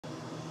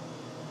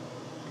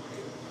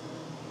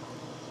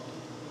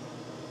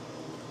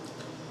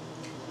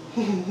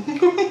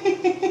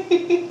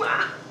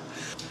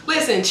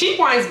Listen, cheap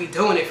wines be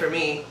doing it for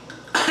me.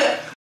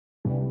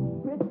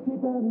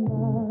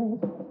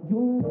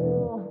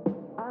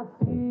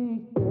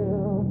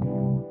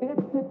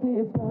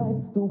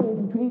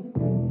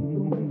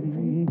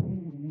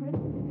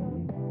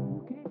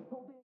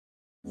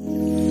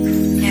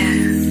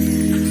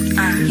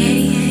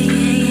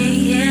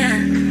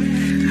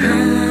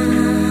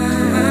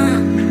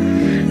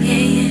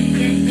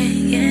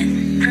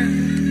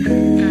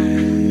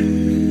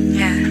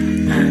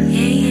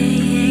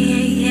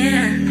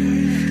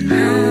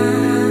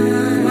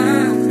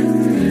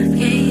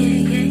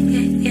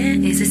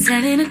 Is it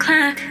 7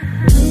 o'clock?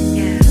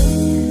 Yeah.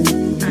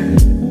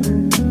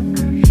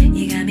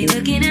 You got me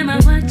looking at my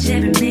watch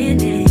every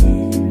minute.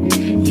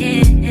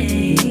 Yeah.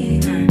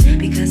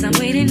 Because I'm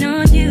waiting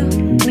on you.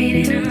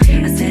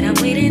 I said I'm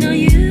waiting on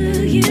you.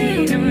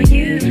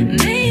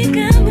 Make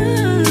a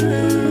move.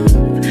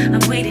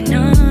 I'm waiting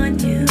on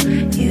you.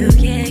 Yeah.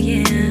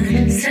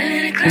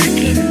 7 o'clock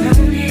in the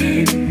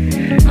morning.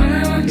 All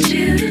I want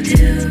you to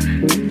do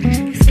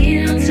is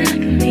get on top of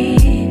me.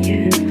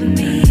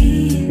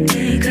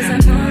 Cause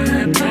I'm all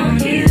up on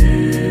you.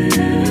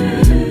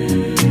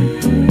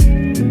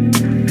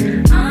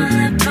 All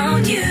up on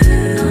you.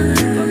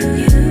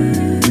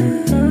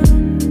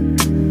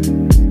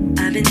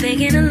 I've been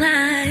thinking a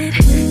lot,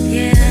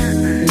 yeah.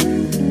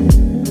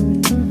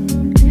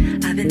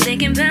 I've been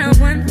thinking about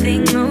one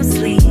thing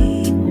mostly,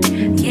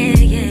 yeah.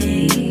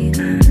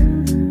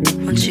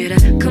 Want you to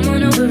come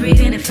on over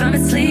even if I'm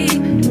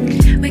asleep.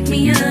 Wake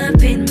me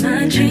up in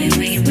my dreams.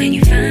 When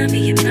you find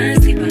me in my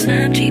sleep while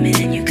I'm dreaming,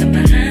 and you come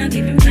behind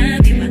me,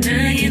 remind me while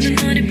I in the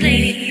morning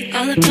play.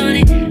 All up on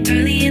it,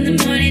 early in the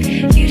morning.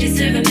 You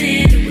deserve a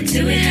man who will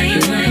do it how you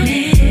want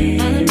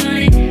it. All up on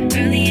it,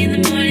 early in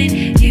the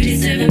morning. You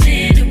deserve a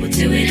man who will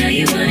do it how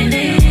you want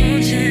it. I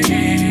want you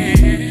now,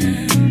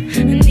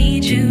 I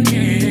need you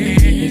now.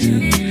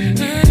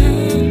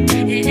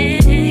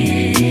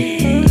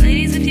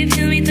 Ladies, if you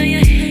feel me, throw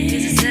your hands.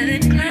 Is it 7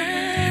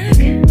 o'clock?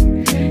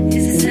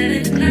 Is it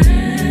 7 o'clock?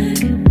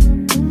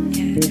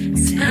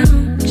 I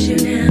want you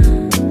now.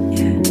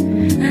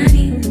 I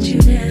need you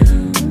now.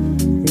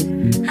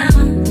 I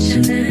want you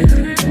now.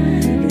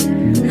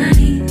 I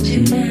need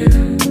you now.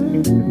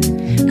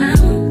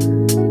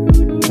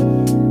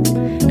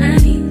 I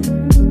need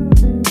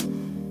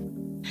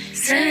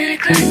 7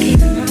 o'clock in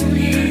the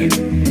morning.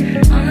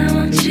 All I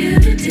want you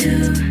to do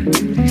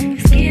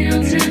is get on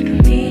top of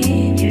me,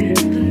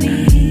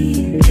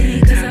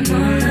 cause I'm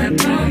all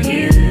up on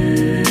you.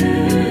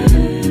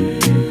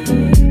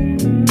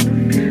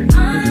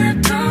 All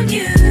up on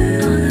you.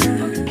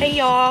 Hey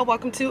y'all,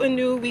 welcome to a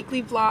new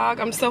weekly vlog.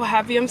 I'm so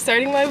happy I'm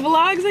starting my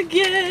vlogs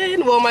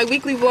again. Well, my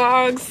weekly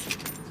vlogs.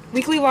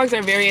 Weekly vlogs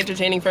are very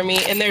entertaining for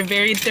me and they're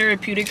very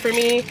therapeutic for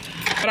me.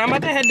 But I'm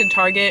about to head to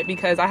Target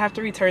because I have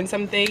to return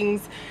some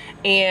things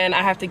and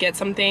I have to get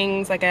some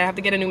things. Like I have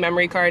to get a new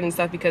memory card and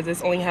stuff because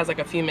this only has like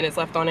a few minutes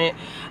left on it.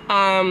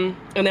 And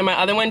then my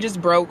other one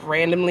just broke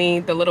randomly.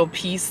 The little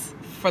piece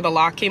for the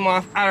lock came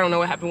off. I don't know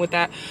what happened with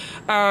that.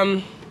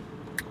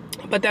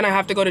 But then I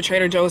have to go to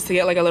Trader Joe's to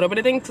get like a little bit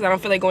of things because I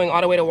don't feel like going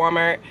all the way to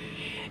Walmart.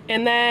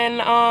 And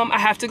then I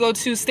have to go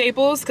to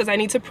Staples because I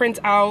need to print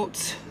out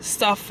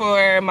stuff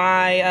for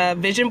my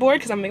vision board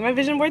because I'm making my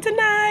vision board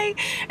tonight.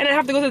 And I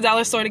have to go to the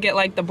dollar store to get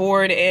like the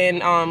board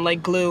and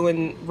like glue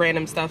and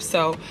random stuff.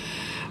 So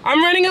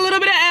I'm running a little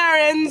bit of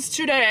errands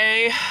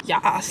today.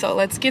 Yeah, so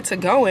let's get to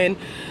going.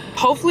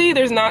 Hopefully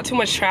there's not too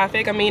much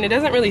traffic. I mean, it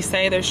doesn't really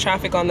say there's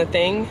traffic on the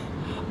thing,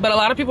 but a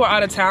lot of people are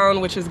out of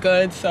town, which is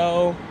good.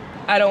 So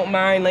I don't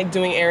mind like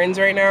doing errands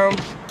right now.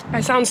 I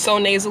sound so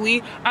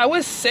nasally. I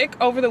was sick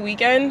over the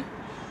weekend.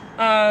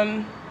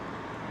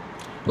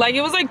 Like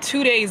it was like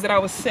 2 days that I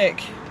was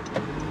sick.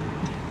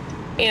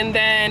 And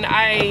then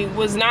I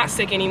was not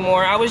sick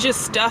anymore. I was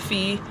just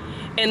stuffy.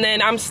 And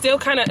then I'm still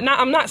kind of,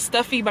 I'm not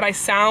stuffy, but I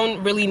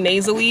sound really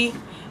nasally.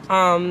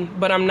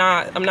 But I'm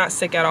not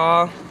sick at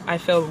all. I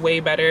feel way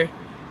better.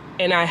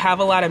 And I have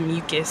a lot of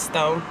mucus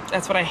though.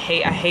 That's what I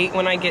hate. I hate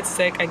when I get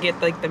sick. I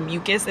get like the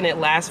mucus and it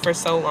lasts for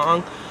so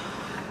long.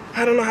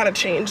 I don't know how to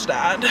change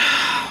that.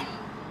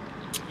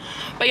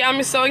 But yeah,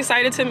 I'm so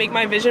excited to make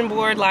my vision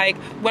board. Like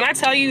when I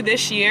tell you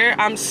this year,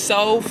 I'm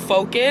so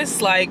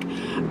focused. Like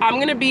I'm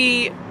gonna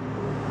be,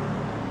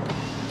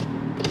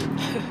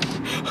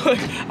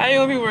 I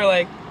know people were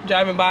like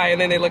driving by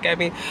and then they look at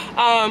me.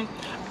 I'm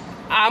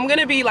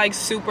gonna be like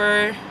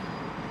super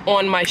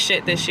on my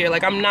shit this year.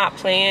 Like I'm not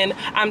playing.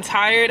 I'm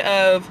tired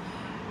of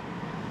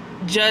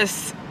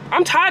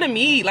I'm tired of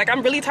me. Like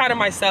I'm really tired of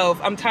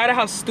myself. I'm tired of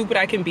how stupid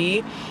I can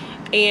be.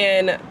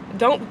 And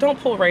don't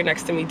pull right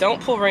next to me.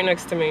 Don't pull right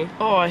next to me.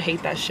 Oh, I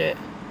hate that shit.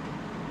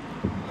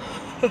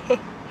 And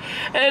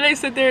then they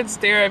sit there and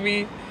stare at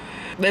me.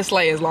 This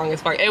light is long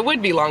as fuck. It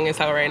would be long as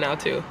hell right now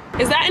too.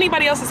 Is that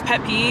anybody else's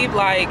pet peeve?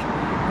 Like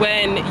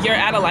when you're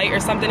at a light or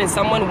something and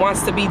someone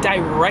wants to be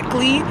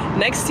directly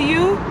next to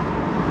you?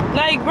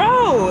 Like,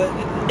 bro,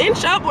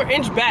 inch up or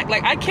inch back.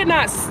 Like, I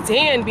cannot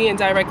stand being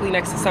directly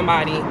next to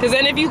somebody, because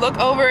then if you look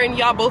over and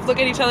y'all both look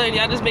at each other and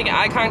y'all just making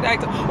eye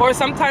contact, or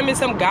sometimes it's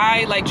some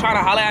guy like trying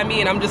to holler at me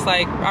and I'm just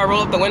like, I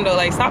roll up the window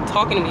like, stop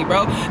talking to me,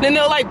 bro. And then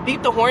they'll like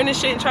beep the horn and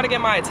shit and try to get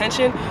my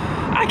attention.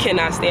 I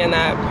cannot stand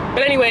that.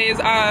 But anyways,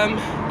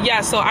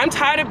 yeah, so I'm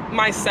tired of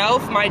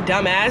myself, my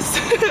dumb ass.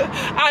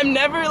 I'm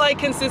never like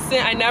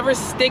consistent. I never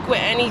stick with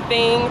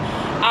anything.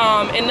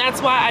 And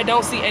that's why I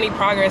don't see any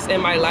progress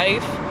in my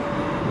life.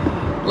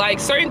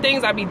 Like, certain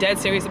things I'd be dead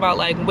serious about.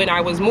 Like, when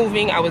I was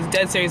moving, I was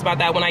dead serious about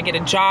that. When I get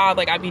a job,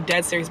 like, I'd be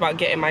dead serious about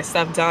getting my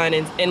stuff done.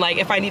 And like,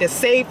 if I need to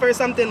save for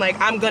something, like,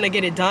 I'm gonna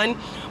get it done.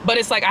 But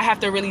it's like, I have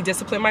to really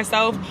discipline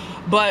myself.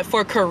 But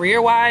for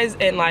career-wise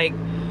and like,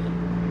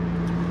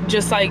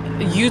 just like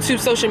YouTube,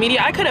 social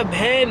media, I could have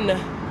been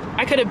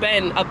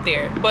up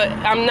there, but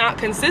I'm not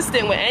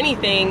consistent with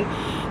anything.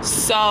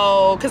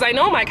 So, because I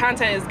know my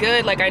content is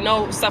good, like I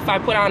know stuff I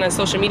put on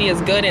social media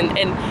is good, and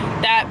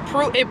that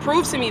it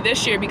proves to me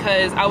this year,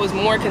 because I was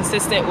more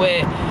consistent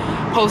with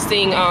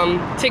posting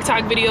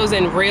TikTok videos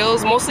and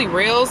reels, mostly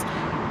reels.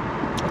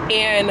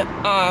 And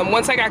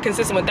once I got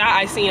consistent with that,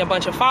 I seen a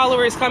bunch of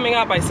followers coming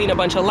up, I seen a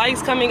bunch of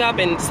likes coming up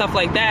and stuff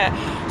like that.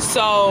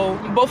 So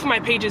both of my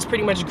pages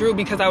pretty much grew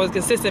because I was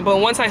consistent. But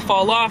once I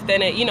fall off,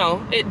 then it, you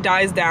know, it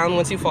dies down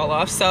once you fall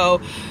off. So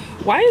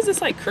why is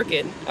this like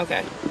crooked?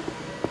 Okay.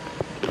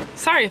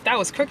 Sorry if that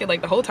was crooked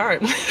like the whole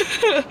time.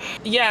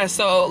 Yeah,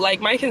 so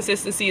like my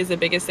consistency is the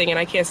biggest thing, and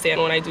I can't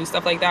stand when I do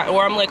stuff like that,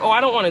 or I'm like, oh,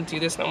 I don't want to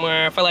do this no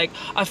more for like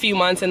a few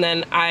months, and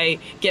then I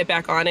get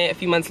back on it a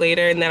few months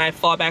later, and then I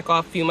fall back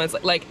off a few months.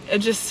 Like, it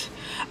just,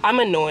 I'm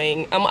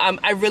annoying.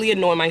 I really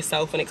annoy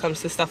myself when it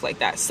comes to stuff like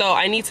that. So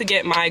I need to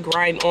get my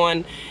grind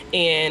on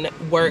and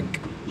work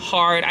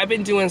hard. I've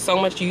been doing so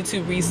much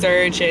YouTube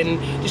research and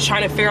just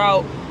trying to figure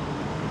out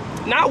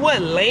not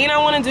what lane I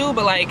want to do,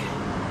 but like,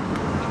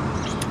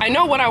 I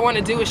know what I want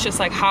to do. Is just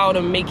like how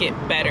to make it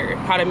better,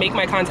 how to make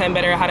my content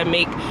better, how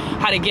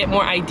to get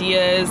more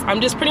ideas.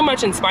 I'm just pretty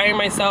much inspiring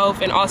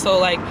myself, and also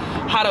like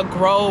how to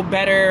grow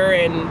better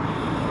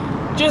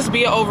and just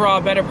be an overall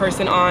better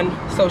person on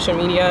social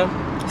media.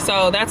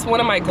 So that's one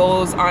of my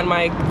goals on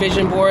my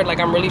vision board. Like,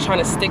 I'm really trying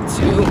to stick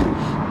to.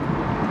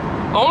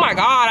 Oh my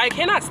God, I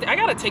cannot, I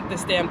gotta take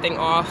this damn thing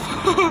off.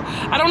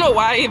 I don't know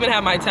why I even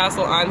have my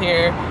tassel on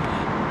here.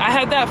 I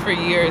had that for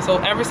years, so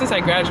ever since I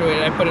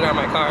graduated, I put it on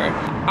my car.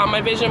 On my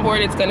vision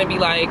board, it's gonna be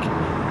like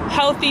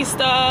healthy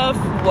stuff.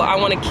 Well, I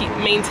wanna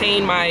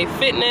maintain my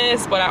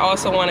fitness, but I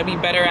also wanna be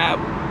better at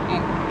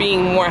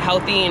being more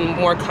healthy and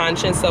more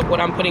conscious of what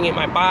I'm putting in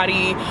my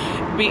body,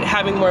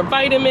 having more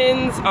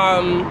vitamins,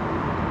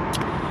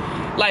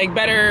 like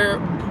better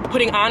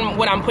putting on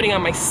what I'm putting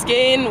on my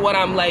skin, what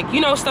I'm like, you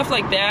know, stuff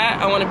like that.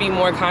 I want to be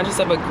more conscious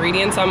of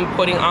ingredients I'm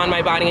putting on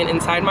my body and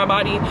inside my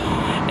body.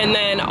 And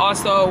then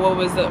also,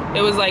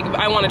 it was like,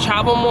 I want to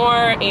travel more,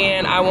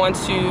 and I want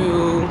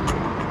to,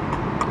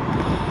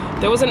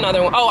 there was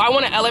another one. Oh, I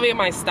want to elevate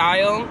my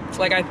style.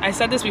 Like I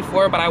said this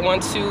before, but I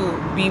want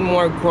to be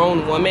more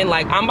grown woman.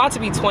 Like, I'm about to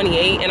be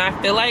 28, and I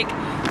feel like,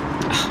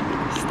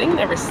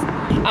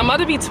 I'm about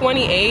to be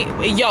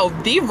 28. Yo,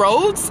 the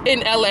roads in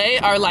LA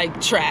are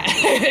like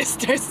trash.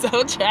 They're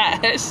so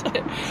trash.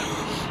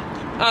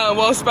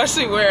 Well,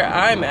 especially where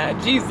I'm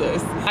at,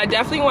 Jesus. I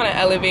definitely want to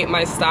elevate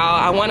my style.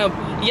 I want to,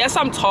 yes,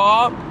 I'm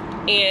tall,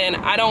 and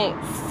I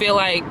don't feel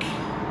like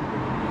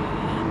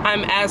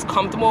I'm as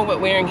comfortable with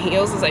wearing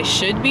heels as I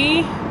should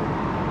be.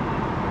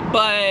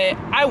 But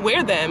I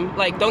wear them.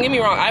 Like, don't get me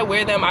wrong, I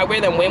wear them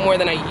way more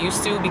than I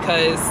used to,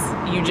 because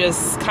you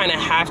just kind of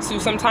have to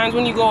sometimes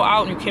when you go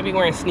out. You can't be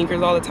wearing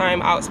sneakers all the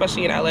time out,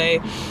 especially in LA.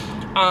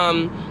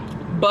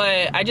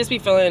 But I just be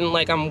feeling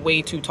like I'm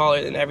way too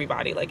taller than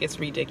everybody. Like, it's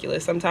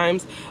ridiculous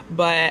sometimes.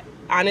 But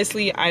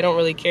honestly, I don't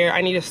really care.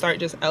 I need to start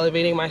just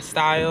elevating my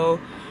style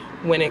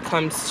when it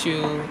comes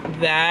to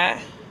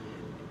that.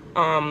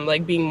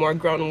 Like being more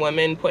grown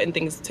woman, putting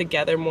things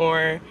together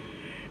more.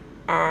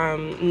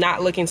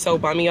 Not looking so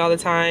bummy all the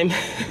time.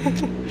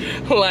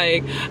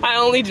 Like, I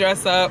only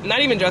dress up,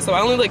 not even dress up,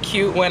 I only look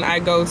cute when I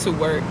go to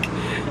work.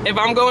 If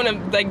I'm going to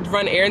like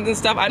run errands and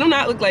stuff, I do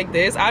not look like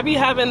this. I be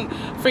having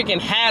freaking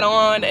hat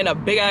on and a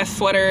big ass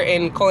sweater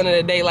and calling it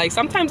a day. Like,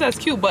 sometimes that's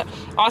cute, but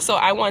also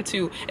I want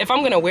to, if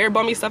I'm gonna wear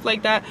bummy stuff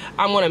like that,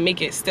 I want to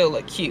make it still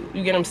look cute.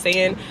 You get what I'm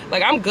saying?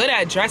 Like, I'm good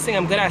at dressing,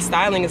 I'm good at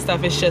styling and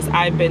stuff. It's just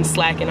I've been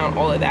slacking on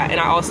all of that, and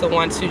I also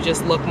want to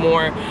just look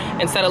more,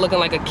 instead of looking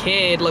like a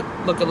kid, look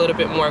a little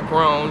bit more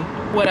grown.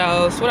 What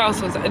else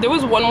was there?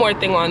 Was one more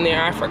thing on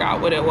there, I forgot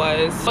what it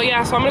was. So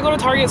yeah, so I'm gonna go to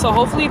Target. So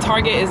hopefully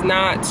Target is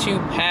not too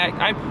packed.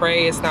 I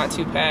pray it's not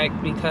too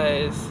packed,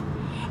 because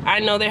I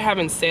know they're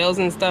having sales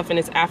and stuff, and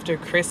it's after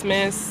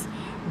Christmas,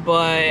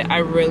 but I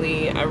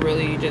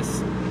really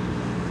just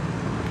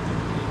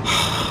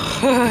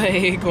I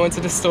hate going to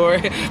the store.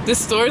 The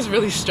stores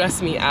really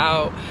stress me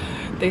out.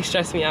 They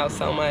stress me out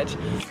so much.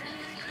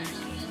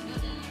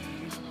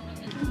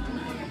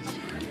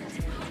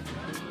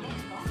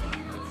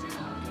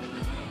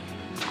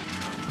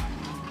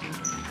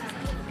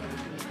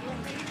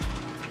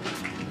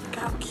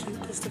 How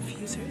cute this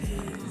diffuser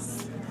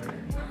is.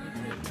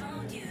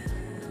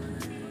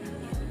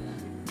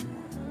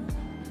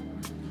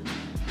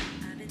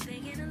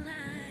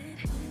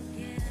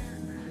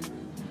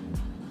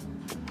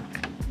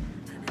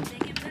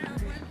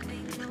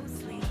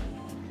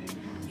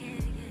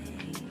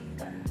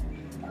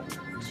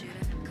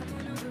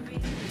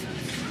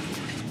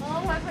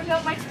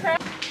 forget my purse.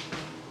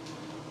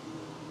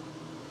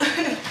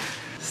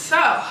 So,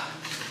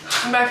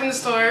 I'm back from the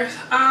store.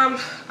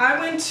 I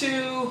went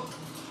to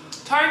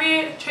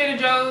Target, Trader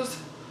Joe's,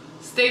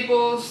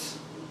 Staples,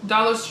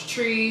 Dollar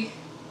Tree.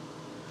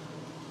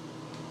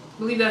 I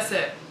believe that's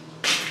it.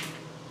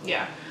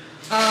 Yeah.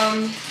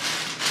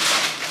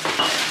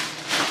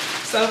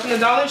 So from the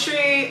Dollar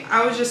Tree,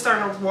 I was just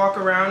starting to walk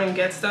around and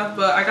get stuff,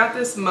 but I got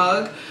this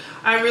mug.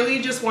 I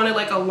really just wanted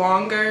like a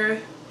longer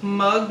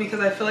mug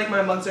because I feel like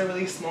my mugs are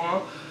really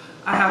small.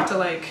 I have to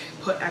like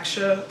put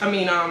extra,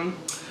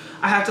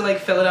 I have to like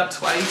fill it up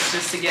twice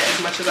just to get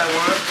as much as I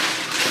want.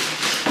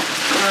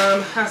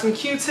 Have some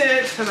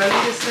Q-tips because I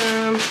needed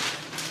some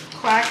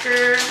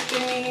Quacker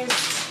thingies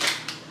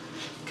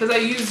because I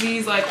use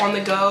these like on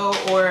the go,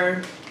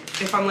 or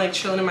if I'm like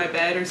chilling in my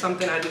bed or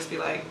something, I just be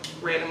like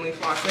randomly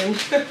flossing.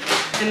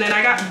 And then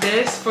I got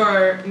this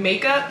for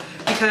makeup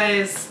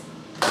because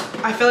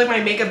I feel like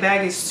my makeup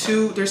bag is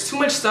there's too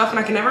much stuff and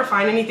I can never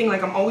find anything.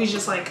 Like I'm always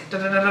just like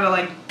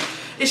like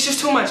it's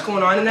just too much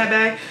going on in that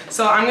bag.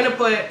 So I'm gonna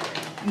put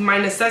my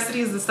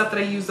necessities, the stuff that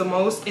I use the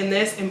most, in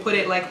this and put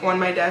it like on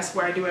my desk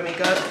where I do my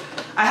makeup.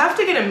 I have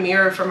to get a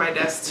mirror for my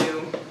desk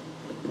too.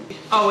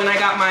 Oh, and I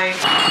got my,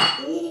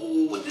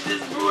 ooh, did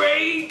this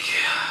break?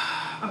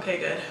 Okay,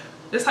 good.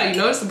 This is how you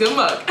know it's a good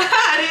mug.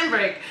 I didn't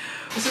break.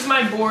 This is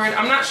my board.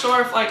 I'm not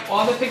sure if like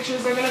all the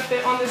pictures are gonna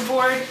fit on this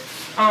board.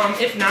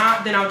 If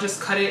not, then I'll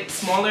just cut it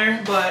smaller,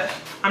 but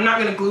I'm not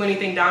gonna glue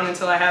anything down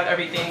until I have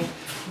everything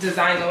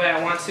designed the way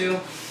I want to.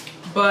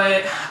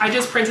 But I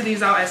just printed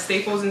these out at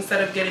Staples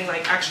instead of getting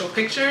like actual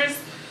pictures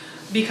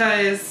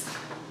because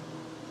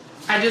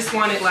I just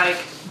wanted like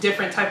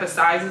different type of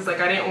sizes. Like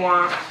I didn't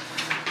want,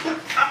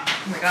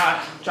 oh my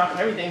god, dropping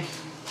everything.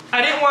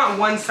 I didn't want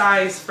one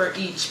size for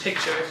each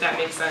picture, if that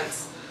makes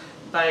sense.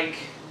 Like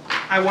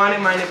I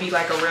wanted mine to be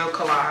like a real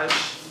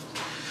collage.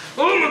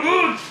 Oh my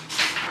god!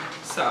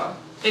 So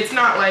it's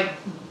not like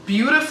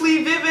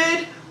beautifully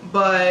vivid,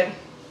 but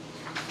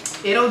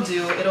it'll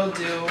do, it'll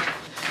do.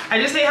 I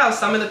just hate how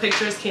some of the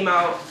pictures came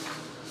out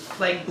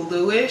like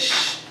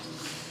bluish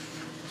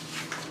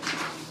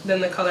than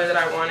the color that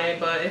I wanted,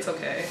 but it's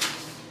okay.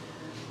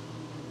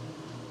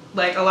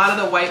 Like a lot of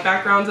the white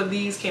backgrounds of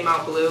these came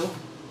out blue.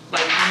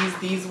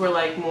 Like these were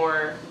like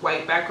more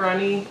white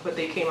backgroundy, but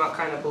they came out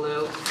kind of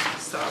blue.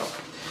 So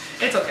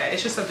it's okay.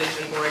 It's just a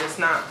vision board. It's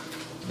not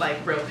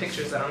like real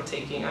pictures that I'm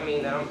taking. I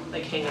mean that I'm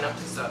like hanging up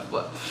and stuff.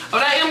 But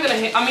I am gonna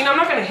hang, I'm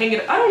not gonna hang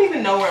it. I don't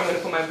even know where I'm gonna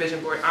put my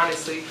vision board,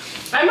 honestly.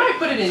 I might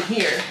put it in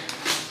here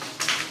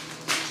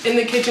in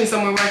the kitchen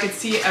somewhere where I could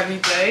see it every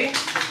day,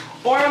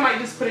 or I might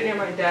just put it near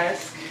my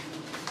desk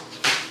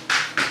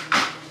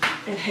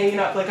and hang it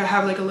up. Like I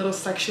have like a little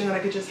section that I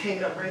could just hang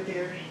it up right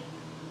there.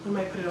 I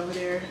might put it over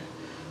there,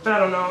 but I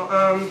don't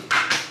know.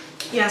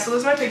 Yeah, so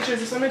those are my pictures.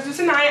 This is what I'm gonna do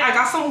tonight. I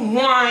got some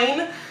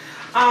wine.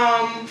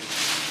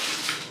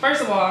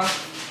 First of all,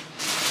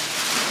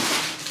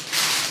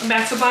 I'm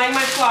back to buying my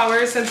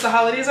flowers since the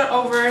holidays are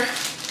over.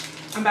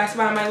 I'm back to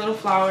buying my little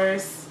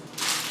flowers.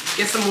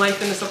 Get some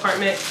life in this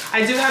apartment.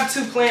 I do have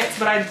 2 plants,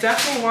 but I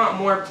definitely want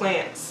more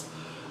plants.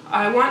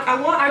 I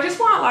just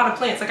want a lot of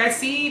plants. Like I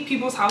see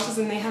people's houses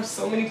and they have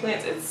so many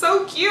plants. It's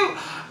so cute,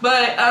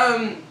 but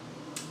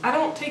I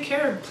don't take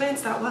care of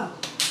plants that well.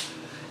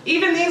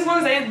 Even these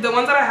ones, the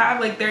ones that I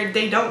have, like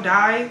they don't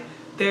die.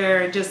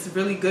 They're just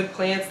really good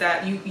plants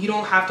that you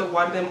don't have to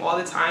water them all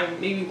the time.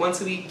 Maybe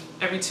once a week,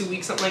 every 2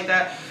 weeks, something like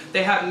that.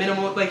 They have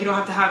minimal, like you don't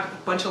have to have a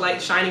bunch of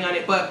light shining on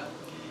it. But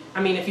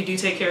I mean, if you do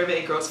take care of it,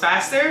 it grows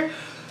faster.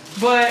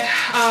 But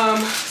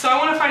so I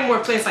want to find more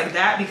plants like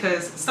that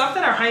because stuff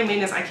that are high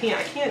maintenance, I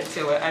can't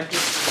do it. I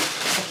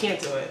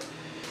can't do it.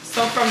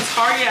 So from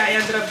Target, I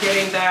ended up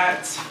getting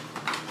that.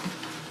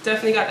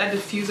 Definitely got that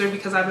diffuser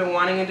because I've been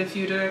wanting a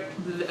diffuser.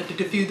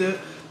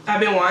 I've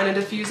been wanting a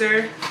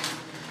diffuser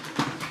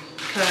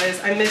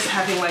because I miss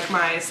having like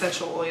my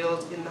essential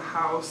oils in the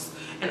house,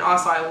 and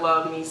also I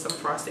love me some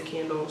frosted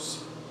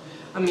candles.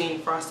 I mean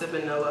frosted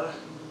vanilla.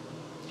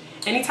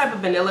 Any type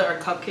of vanilla or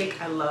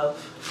cupcake I love.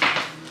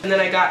 And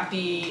then I got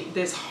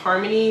this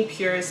Harmony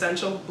Pure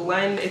Essential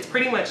blend. It's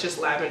pretty much just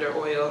lavender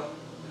oil.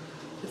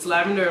 It's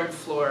lavender and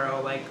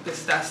floral, like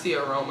that's the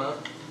aroma.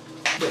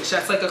 Which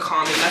that's like a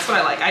calming, that's what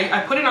I like. I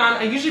put it on,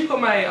 I usually put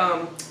my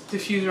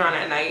diffuser on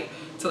at night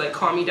to like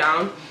calm me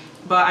down.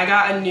 But I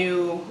got a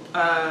new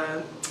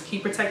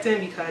heat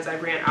protectant because I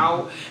ran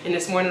out, and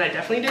this morning I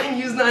definitely didn't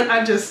use none.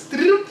 I just,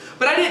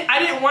 but I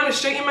didn't want to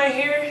straighten my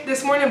hair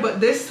this morning,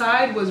 but this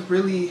side was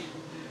really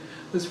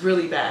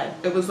bad.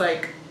 It was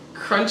like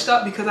crunched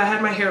up because I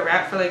had my hair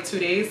wrapped for like 2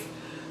 days,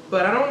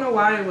 but I don't know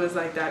why it was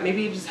like that.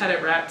 Maybe it just had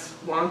it wrapped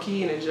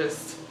wonky and it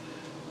just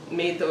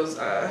made those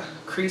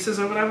creases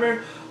or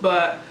whatever.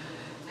 But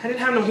I didn't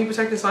have no heat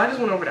protectant, so I just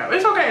went over that.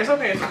 It's okay, it's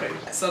okay, it's okay.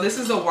 So this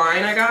is the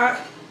wine I got.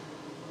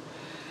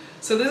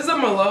 So this is a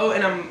Merlot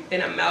and I'm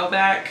in a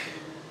Malbec,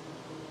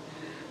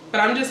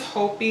 but I'm just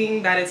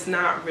hoping that it's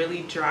not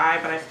really dry,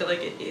 but I feel like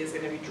it is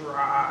gonna be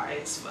dry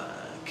as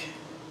fuck.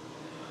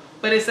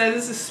 But it says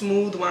it's a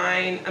smooth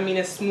wine. I mean,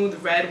 a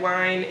smooth red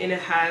wine, and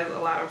it has a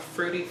lot of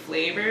fruity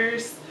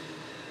flavors.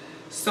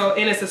 So,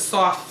 and it's a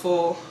soft,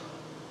 full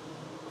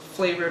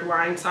flavored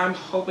wine, so I'm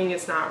hoping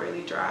it's not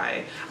really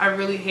dry. I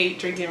really hate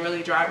drinking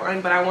really dry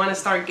wine, but I want to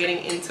start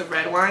getting into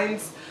red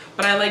wines,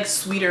 but I like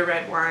sweeter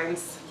red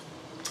wines.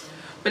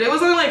 But it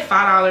was only like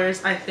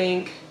 $5, I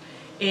think,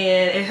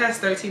 and it has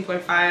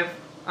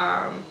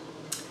 13.5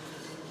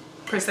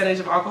 percentage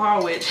of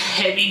alcohol, which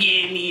heavy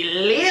gave me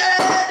lit.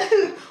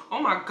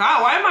 Oh my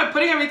god, why am I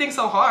putting everything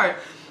so hard?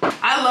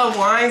 I love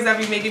wines that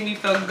be making me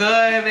feel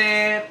good,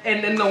 man.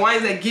 And then the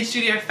wines that get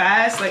you there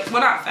fast, like,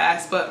 well, not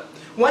fast, but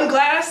one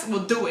glass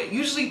will do it.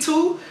 Usually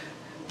two,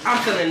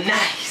 I'm feeling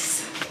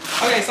nice.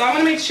 Okay, so I'm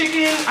gonna make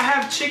chicken. I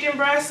have chicken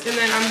breast, and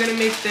then I'm gonna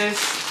make this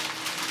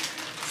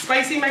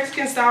spicy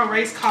Mexican style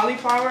rice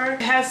cauliflower.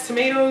 It has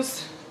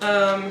tomatoes,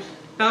 bell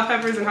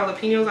peppers, and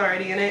jalapenos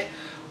already in it,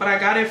 but I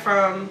got it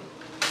from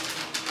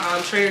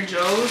Trader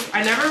Joe's.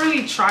 I never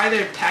really try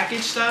their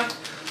packaged stuff,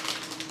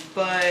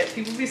 but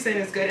people be saying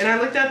it's good. And I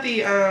looked at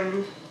the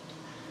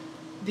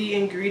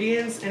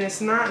ingredients, and it's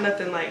not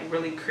nothing like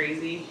really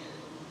crazy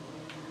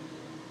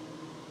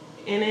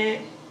in it,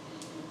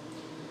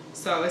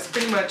 so it's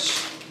pretty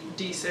much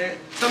decent.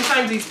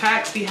 Sometimes these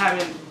packs be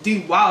having the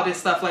wildest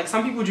stuff. Like,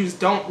 some people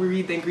just don't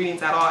read the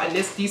ingredients at all, and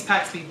these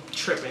packs be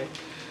tripping.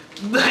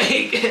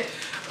 Like,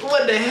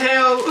 what the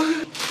hell?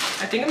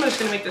 I think I'm just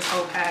gonna make this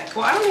whole pack.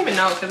 Well, I don't even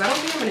know, because I don't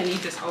think I'm gonna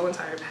need this whole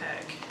entire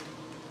pack.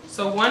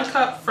 So 1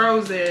 cup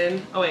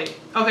frozen. Oh wait,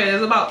 okay,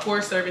 there's about 4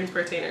 servings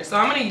per container, so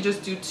I'm gonna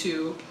just do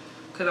 2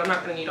 because I'm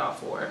not gonna need all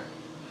 4.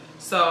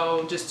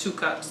 So just 2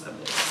 cups of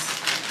this,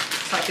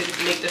 so I can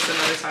make this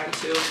another time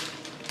too.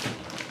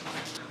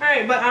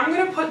 Alright, but I'm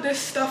gonna put this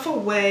stuff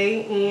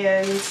away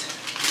and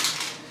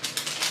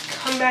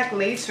come back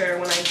later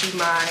when I do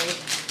my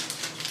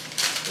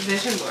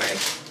vision board.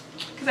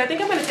 Because I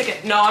think I'm gonna take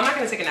it. No, I'm not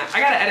gonna take a nap. I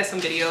gotta edit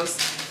some videos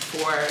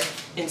for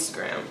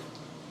Instagram.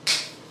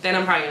 Then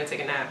I'm probably gonna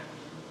take a nap.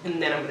 And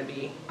then I'm gonna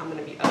be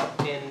up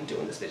and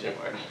doing this vision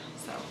board.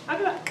 So I'll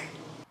be back.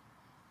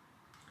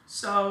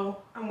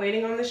 So I'm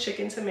waiting on this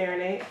chicken to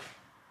marinate.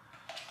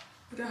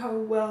 Look at how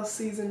well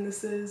seasoned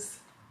this is.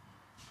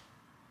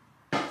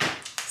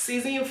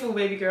 Season your food,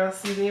 baby girl,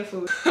 season your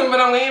food. But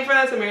I'm waiting for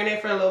that to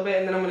marinate for a little bit,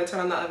 and then I'm gonna turn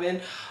on the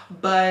oven.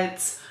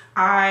 But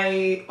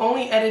I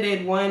only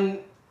edited 1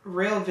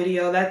 real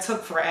video. That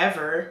took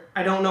forever.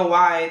 I don't know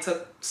why it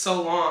took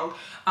so long.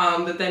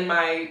 But then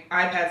my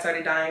iPad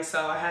started dying,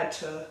 so I had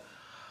to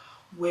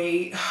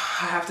wait.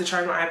 I have to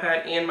charge my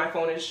iPad, and my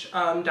phone is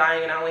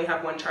dying, and I only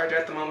have 1 charger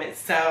at the moment.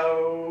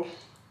 So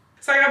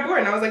I got bored,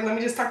 and I was like, let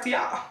me just talk to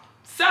y'all.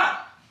 So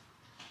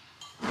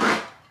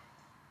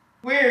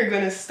we're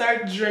gonna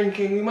start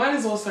drinking. We might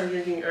as well start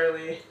drinking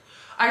early.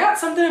 I got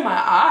something in my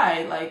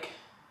eye, like,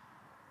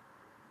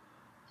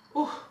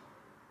 ooh.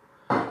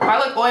 If I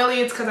look oily,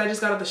 it's because I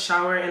just got out of the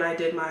shower and I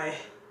did my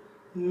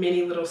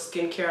mini little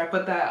skincare. I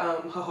put that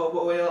jojoba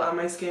oil on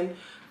my skin.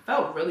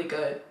 Felt really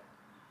good.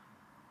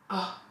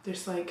 Oh,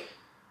 there's like,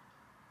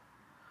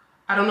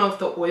 I don't know if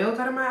the oil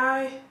got in my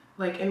eye,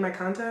 like in my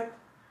contact,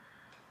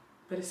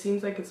 but it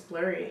seems like it's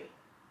blurry.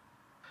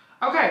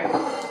 Okay,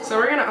 so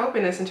we're gonna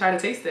open this and try to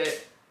taste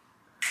it.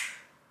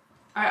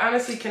 I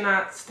honestly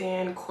cannot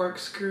stand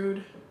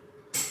corkscrewed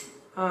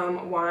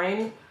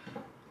wine.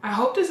 I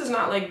hope this is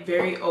not like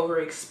very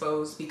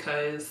overexposed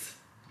because,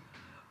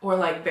 or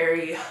like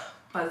very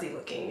fuzzy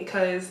looking,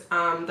 because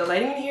the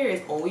lighting in here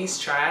is always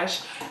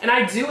trash. And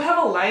I do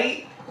have a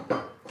light.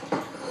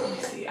 Let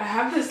me see. I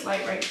have this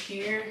light right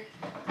here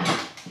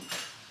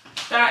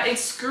that it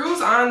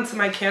screws on to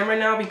my camera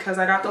now because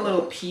I got the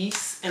little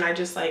piece and I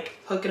just like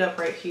hook it up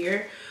right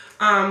here.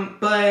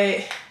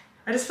 But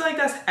I just feel like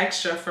that's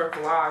extra for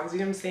vlogs. You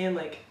know what I'm saying?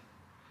 Like,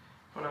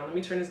 hold on, let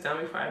me turn this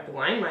down before I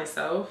blind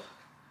myself.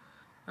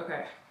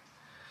 Okay.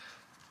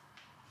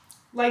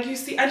 Like, you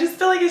see, I just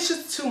feel like it's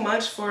just too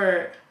much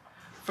for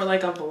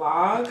like a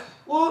vlog.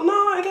 Well,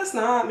 no, I guess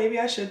not. Maybe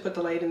I should put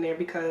the light in there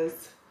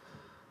because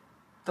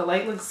the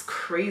light looks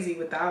crazy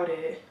without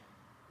it.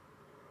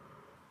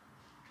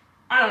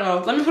 I don't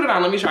know. Let me put it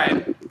on. Let me try it.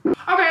 Okay,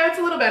 that's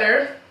a little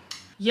better.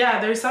 Yeah,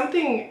 there's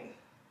something.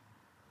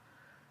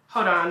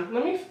 Hold on.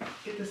 Let me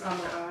get this on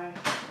my eye.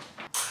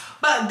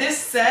 But this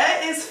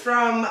set is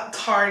from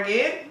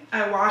Target.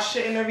 I washed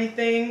it and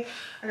everything.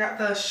 I got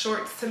the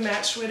shorts to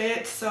match with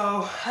it.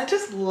 So I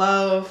just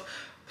love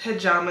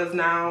pajamas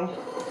now.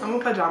 I'm a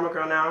pajama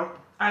girl now.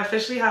 I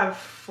officially have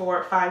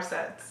 5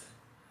 sets.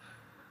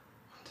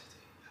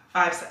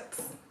 5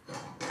 sets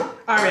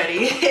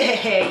already.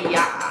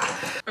 Yeah.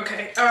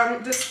 Okay,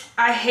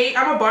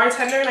 I'm a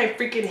bartender and I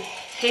freaking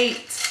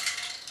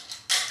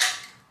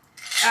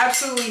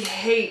absolutely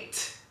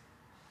hate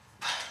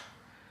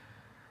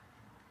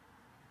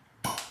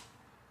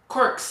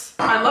corks.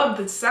 I love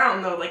the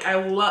sound though. Like, I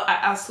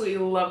absolutely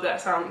love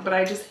that sound, but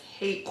I just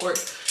hate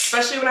corks.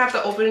 Especially when I have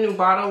to open a new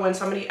bottle when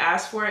somebody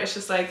asks for it. It's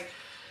just like,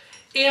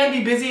 and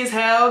be busy as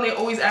hell, and they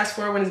always ask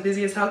for it when it's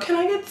busy as hell. Can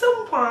I get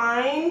some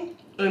wine?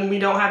 And we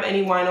don't have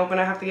any wine open.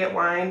 I have to get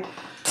wine.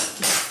 I'm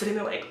just sitting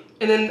there like,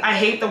 and then I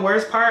hate the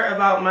worst part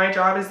about my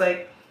job is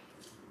like,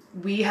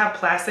 we have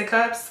plastic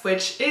cups,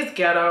 which is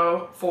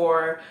ghetto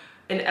for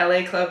an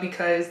LA club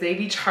because they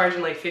be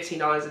charging like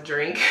 $15 a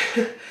drink.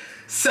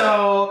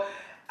 So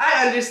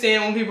I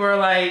understand when people are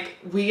like,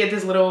 we get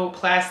this little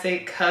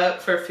plastic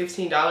cup for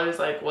 $15.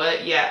 Like,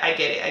 what? Yeah, I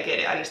get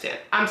it. I understand.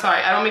 I'm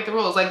sorry, I don't make the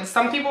rules. Like,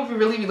 some people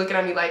really be looking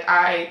at me like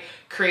I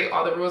create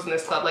all the rules in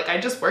this club. Like, I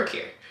just work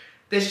here.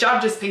 This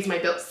job just pays my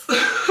bills.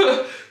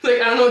 Like,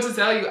 I don't know what to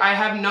tell you. I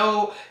have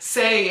no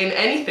say in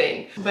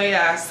anything. But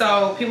yeah,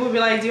 so people will be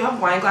like, do you have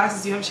wine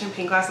glasses? Do you have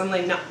champagne glasses? I'm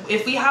like, no.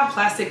 If we have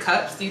plastic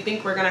cups, do you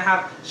think we're gonna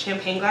have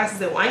champagne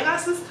glasses and wine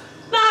glasses?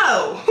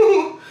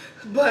 No.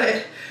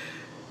 But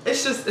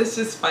it's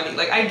just funny.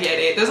 Like, I get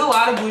it. There's a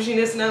lot of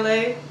bouginess in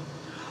LA,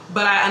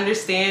 but I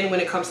understand when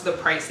it comes to the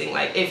pricing.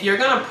 Like, if you're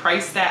gonna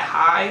price that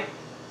high,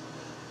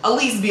 at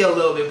least be a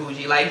little bit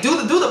bougie. Like, do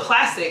the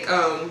plastic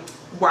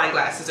wine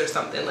glasses or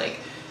something. Like,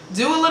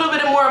 do a little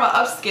bit more of an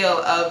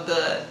upscale of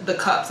the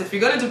cups. If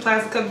you're gonna do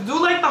plastic cups, do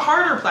like the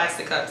harder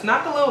plastic cups,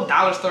 not the little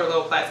dollar store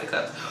little plastic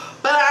cups.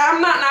 But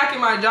I'm not knocking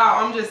my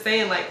job. I'm just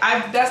saying, like,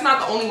 that's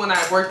not the only one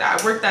I've worked at.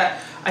 I've worked at,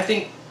 I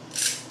think,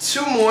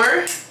 two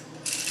more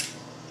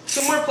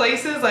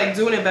places, like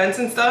doing events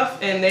and stuff,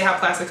 and they have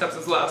plastic cups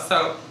as well.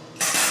 So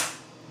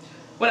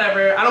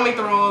whatever, I don't make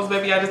the rules,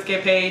 baby. I just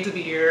get paid to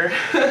be here.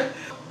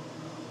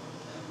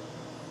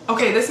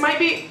 Okay, this might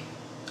be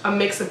a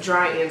mix of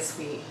dry and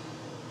sweet.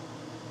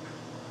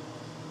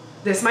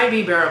 This might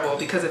be bearable,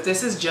 because if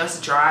this is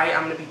just dry,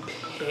 I'm gonna be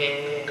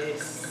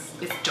pissed.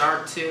 It's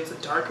dark too. It's a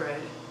dark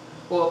red.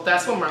 Well, if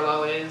that's what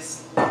Merlot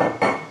is.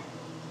 Let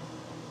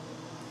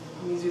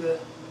me do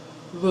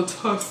the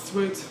test.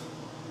 Wait.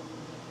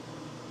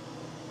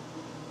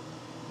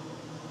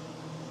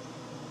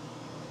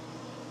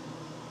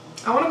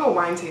 I want to go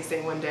wine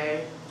tasting one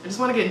day. I just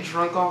want to get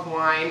drunk off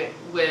wine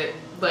with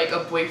like a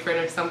boyfriend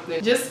or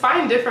something. Just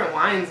find different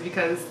wines,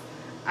 because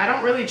I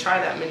don't really try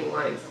that many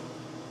wines.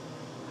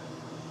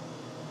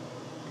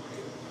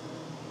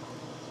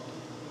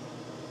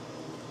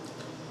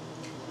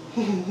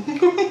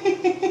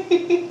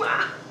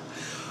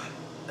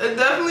 It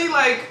definitely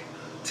like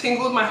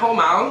tingled my whole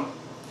mouth.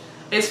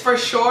 It's for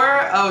sure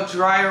a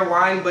drier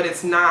wine, but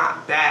it's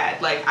not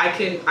bad. Like, I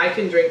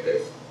can drink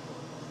this.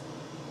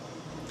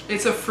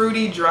 It's a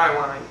fruity dry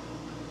wine,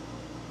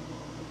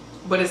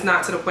 but it's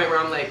not to the point where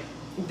I'm like,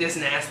 this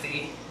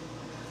nasty.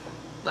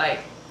 Like,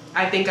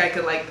 I think I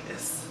could like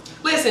this.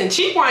 Listen,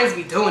 cheap wines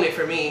be doing it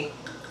for me.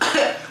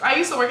 I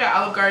used to work at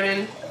Olive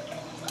Garden,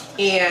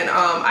 and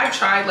I've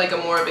tried like a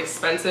more of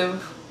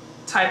expensive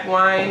type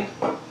wine.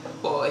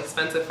 Well,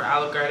 expensive for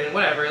Olive Garden,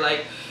 whatever.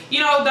 Like, you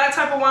know, that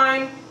type of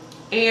wine,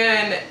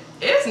 and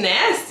it's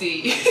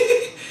nasty.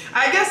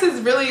 I guess it's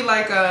really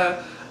like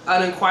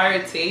an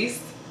acquired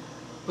taste,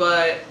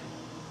 but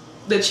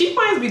the cheap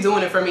wines be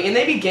doing it for me, and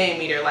they be getting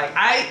me there. Like,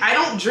 I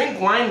don't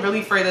drink wine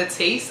really for the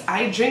taste.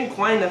 I drink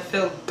wine to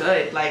feel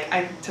good, like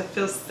to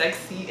feel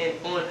sexy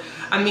and on.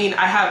 I mean,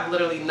 I have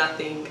literally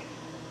nothing,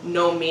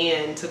 no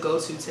man to go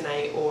to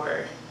tonight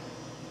or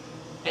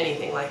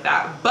anything like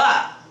that,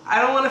 but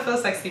I don't want to feel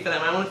sexy for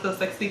them. I want to feel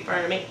sexy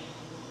for me.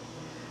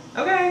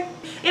 Okay?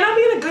 And I'll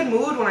be in a good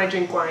mood when I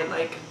drink wine.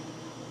 Like,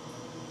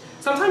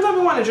 sometimes I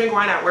want to drink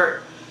wine at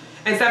work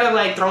instead of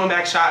like throwing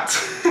back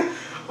shots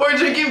or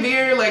drinking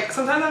beer. Like,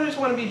 sometimes I just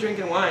want to be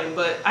drinking wine,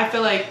 but I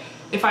feel like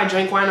if I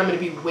drink wine, I'm going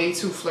to be way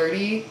too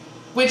flirty,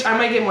 which I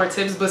might get more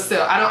tips, but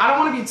still, I don't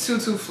want to be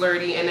too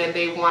flirty, and then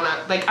they want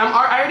to, like,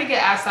 I already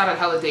get asked out on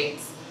hella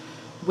dates,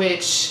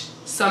 which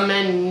some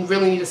men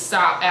really need to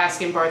stop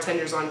asking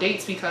bartenders on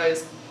dates,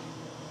 because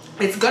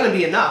it's gonna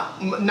be enough.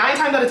 9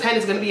 times out of 10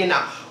 it's gonna be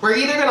enough. We're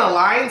either gonna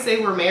lie and say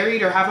we're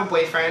married or have a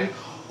boyfriend,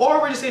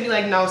 or we're just gonna be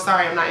like, no,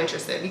 sorry, I'm not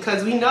interested,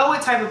 because we know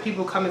what type of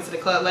people come into the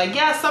club. Like,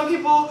 yeah, some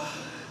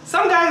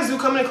guys do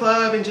come in the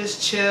club and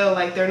just chill,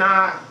 like they're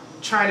not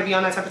trying to be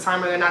on that type of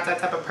time, or they're not that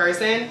type of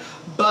person,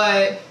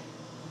 but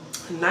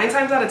 9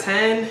 times out of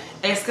 10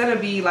 it's gonna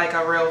be like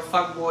a real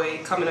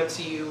fuckboy coming up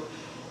to you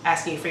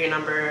asking you for your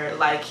number,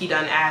 like he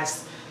done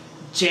asked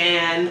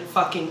Jan,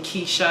 fucking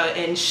Keisha,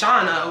 and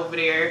Shauna over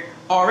there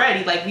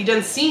already. Like, we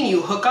done seen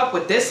you hook up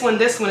with this one,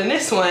 and this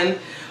one,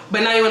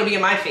 but now you want to be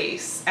in my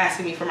face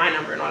asking me for my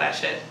number and all that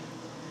shit.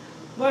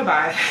 Boy,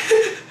 bye.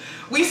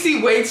 We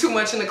see way too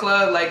much in the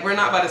club. Like, we're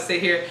not about to sit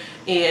here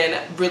and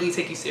really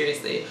take you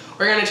seriously.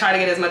 We're gonna try to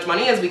get as much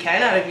money as we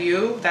can out of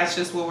you. That's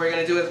just what we're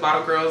gonna do as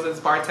bottle girls, as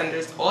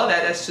bartenders, all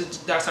that.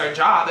 That's our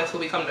job. That's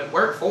what we come to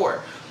work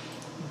for.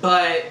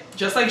 But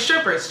just like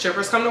strippers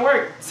come to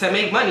work to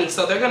make money,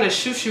 so they're gonna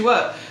shoot you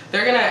up.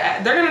 They're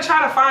gonna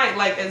try to find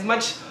like as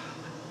much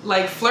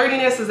like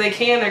flirtiness as they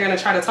can. They're gonna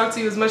try to talk to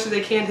you as much as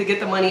they can to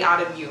get the money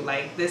out of you.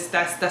 Like, that's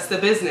the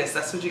business.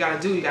 That's what you gotta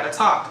do. You gotta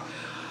talk,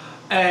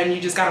 and you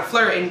just gotta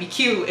flirt and be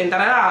cute and da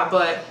da da.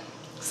 But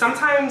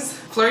sometimes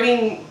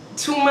flirting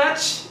too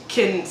much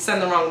can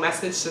send the wrong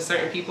message to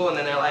certain people, and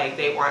then they're like,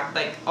 they want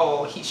like,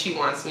 oh, she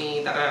wants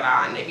me, da da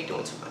da, and they be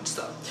doing too much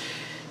stuff.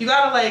 You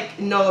gotta like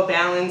know a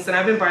balance, and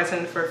I've been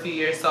bartending for a few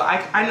years, so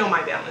I know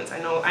my balance.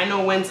 I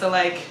know when to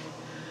like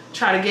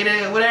try to get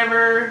it,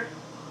 whatever,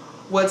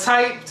 what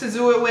type to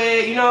do it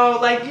with, you know,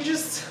 like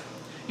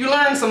you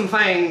learn some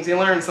things.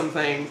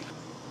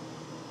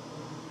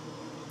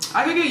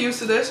 I could get used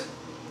to this.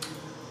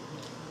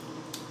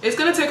 It's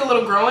gonna take a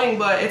little growing,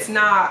 but it's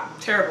not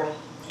terrible.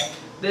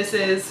 This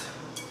is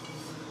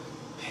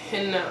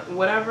pin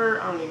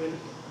whatever, I don't even.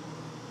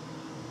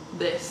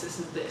 This is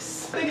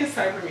this. I think it's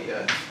time for me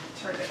to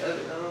turn the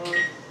oven on.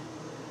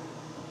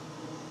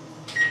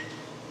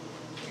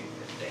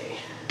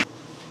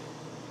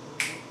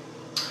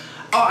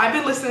 Oh, I've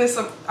been listening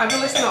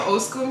to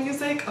old school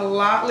music a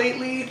lot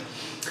lately.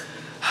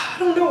 I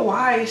don't know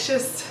why. It's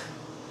just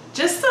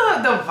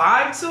the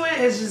vibe to it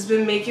has just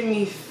been making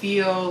me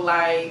feel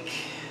like,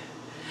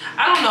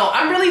 I don't know.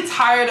 I'm really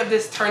tired of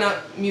this turn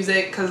up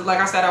music because, like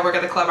I said, I work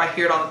at the club. I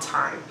hear it all the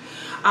time.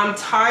 I'm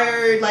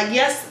tired. Like,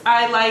 yes,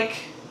 I like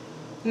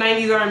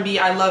 90s R&B.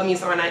 I love me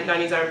some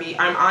 90s R&B.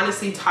 I'm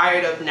honestly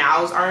tired of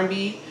now's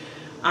R&B.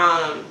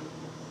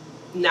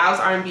 Now's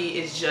R&B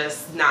is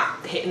just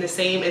not hitting the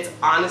same. It's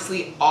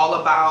honestly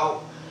all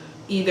about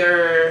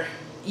either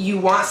you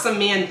want some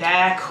man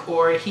back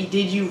or he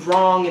did you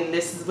wrong and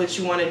this is what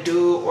you want to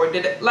do, or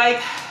did it, like,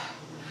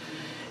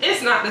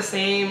 it's not the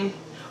same.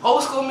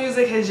 Old school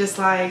music is just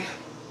like,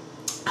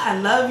 I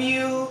love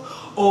you,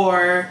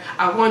 or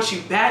I want you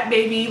back,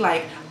 baby,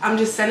 like I'm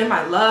just sending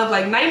my love.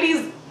 Like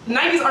 90s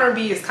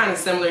R&B is kind of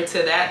similar to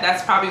that.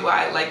 That's probably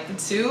why I like the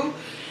two,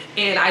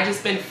 and I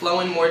just been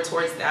flowing more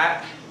towards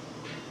that.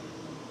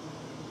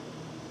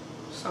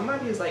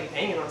 Somebody is like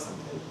banging on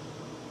something.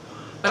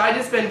 But I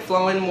just been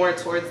flowing more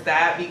towards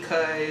that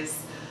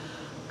because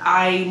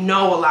I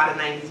know a lot of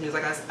 90s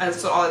music. I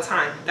listen all the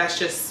time. That's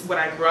just what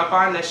I grew up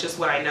on. That's just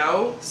what I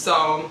know.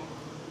 So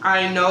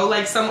I know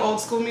like some old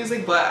school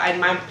music, but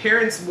my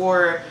parents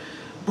were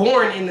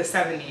born in the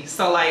 70s.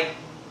 So like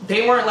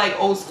they weren't like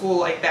old school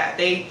like that.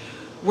 They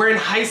were in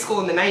high school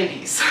in the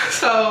 90s.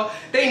 So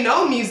they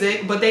know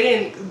music, but they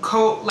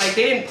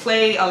didn't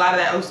play a lot of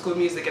that old school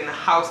music in the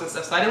house and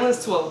stuff. So I didn't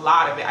listen to a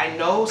lot of it. I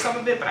know some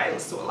of it, but I didn't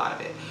listen to a lot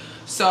of it.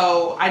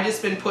 So I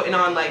just been putting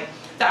on like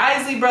the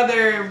Isley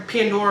Brother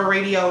Pandora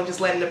radio and just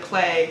letting it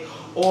play,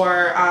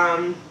 or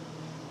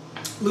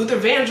Luther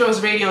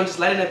Vandross radio and just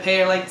letting it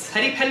play, or like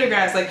Teddy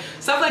Pendergrass, like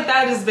stuff like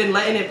that. I've just been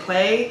letting it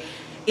play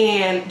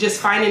and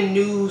just finding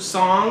new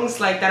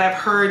songs like that I've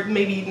heard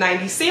maybe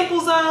 90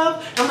 samples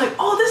of, and I'm like,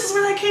 oh, this is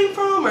where that came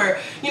from, or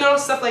you know,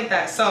 stuff like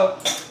that. So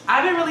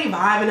I've been really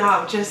vibing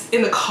out just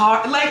in the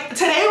car. Like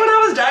today when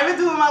I was driving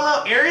through my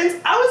little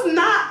errands, I was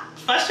not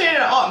frustrated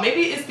at all.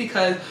 Maybe it's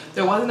because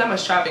there wasn't that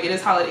much traffic. It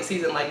is holiday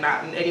season, like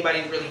not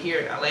anybody's really here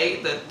in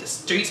LA. The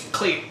streets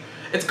clear.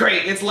 It's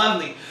great. It's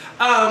lovely.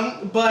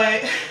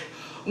 But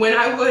when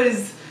I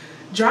was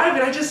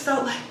driving, I just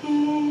felt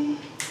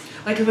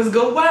like it was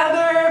good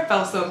weather.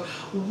 Felt some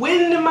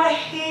wind in my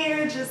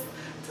hair. Just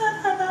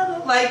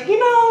like, you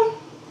know,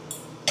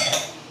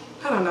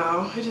 I don't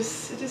know. It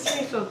just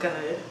made me feel good.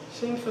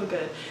 It made me feel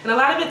good. And a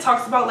lot of it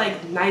talks about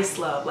like nice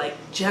love, like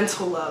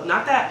gentle love,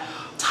 not that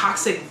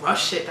toxic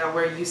rough shit that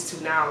we're used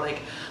to now.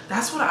 Like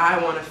that's what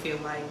I want to feel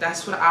like.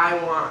 That's what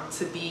I want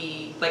to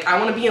be like. I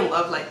want to be in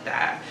love like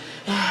that.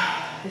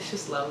 It's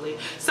just lovely.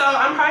 So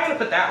I'm probably gonna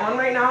put that on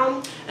right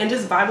now and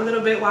just vibe a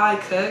little bit while I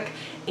cook,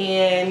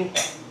 and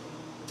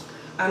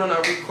I don't know,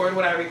 record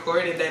what I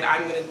record, and then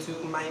I'm gonna do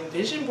my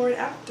vision board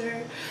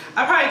after.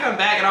 I'll probably come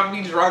back and I'll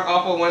be drunk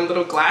off of one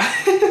little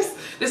glass.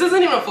 This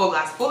isn't even a full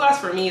glass. Full glass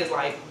for me is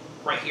like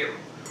right here.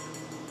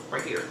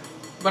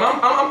 But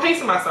I'm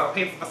pacing myself.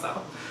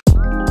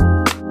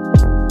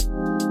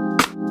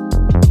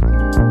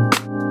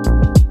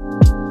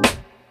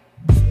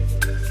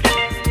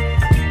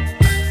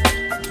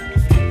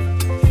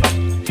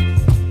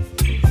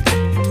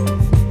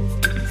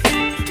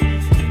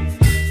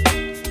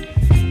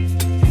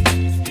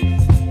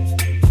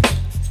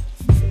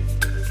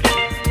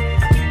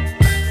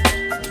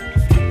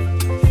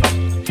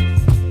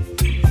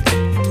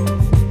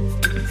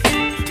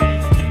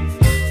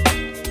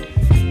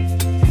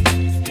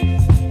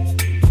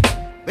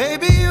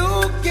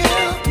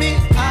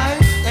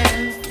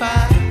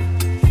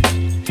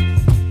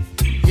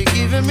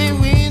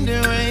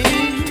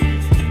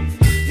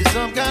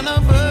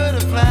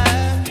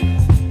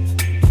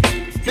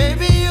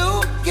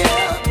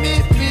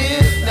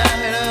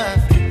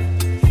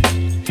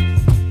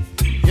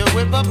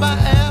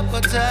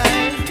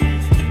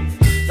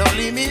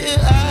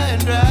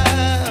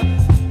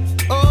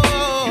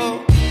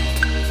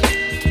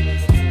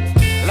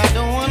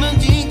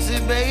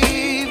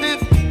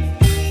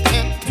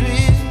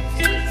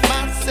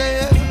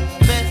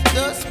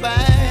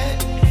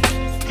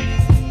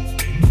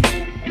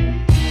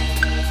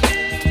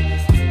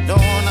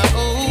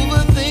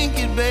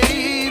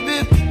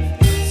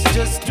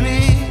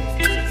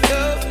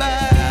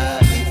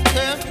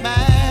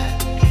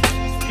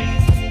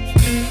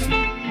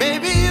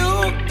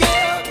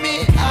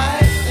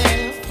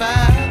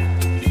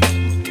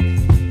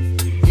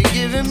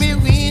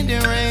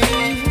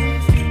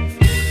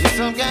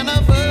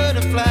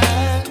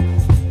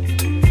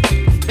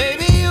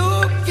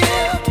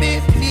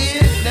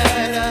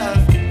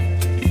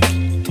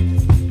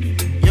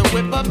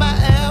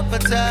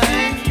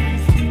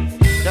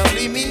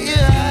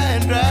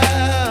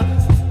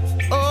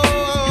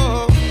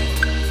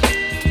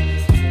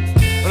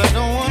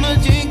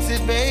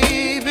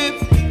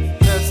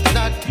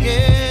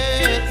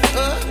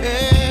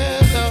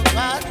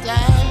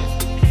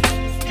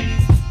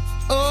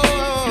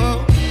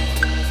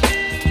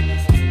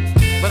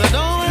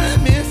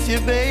 you,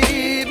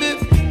 baby.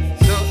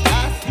 So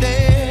I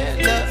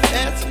stand up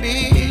and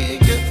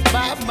speak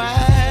my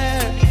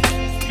mind.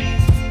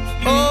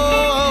 Oh.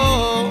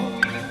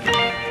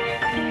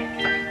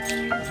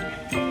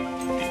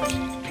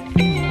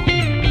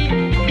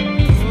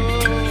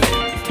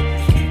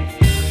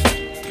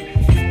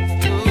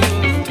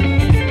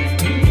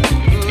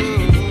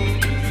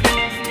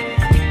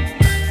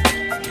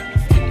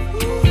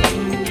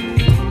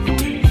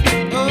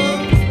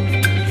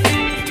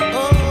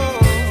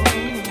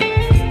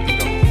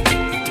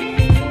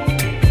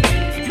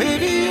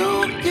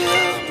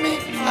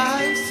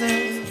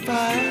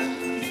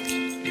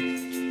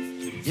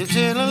 You're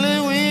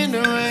chilling when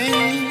the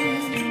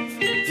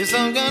rain. You're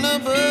some kind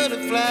of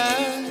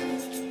butterfly.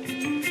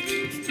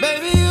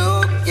 Baby,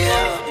 you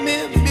give me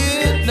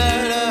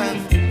midnight.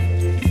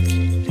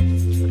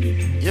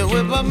 You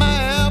whip up my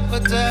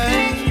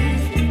appetite.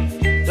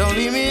 Don't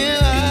leave me here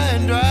high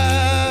and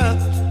dry.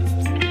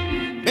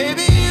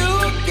 Baby, you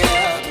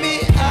give me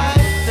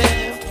ice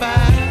and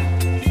fire.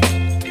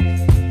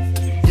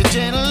 You're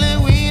channeling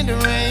wind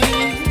and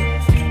rain.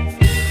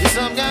 You're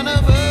some kind of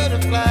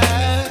butterfly.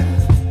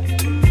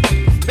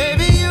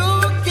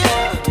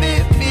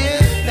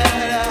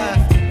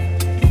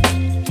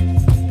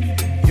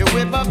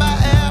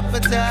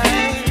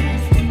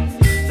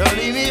 Don't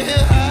leave me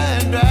here high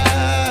and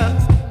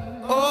dry.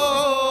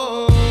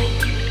 Oh,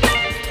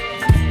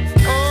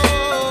 oh,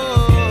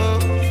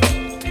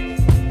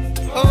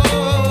 oh,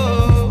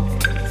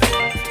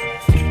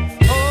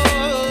 oh,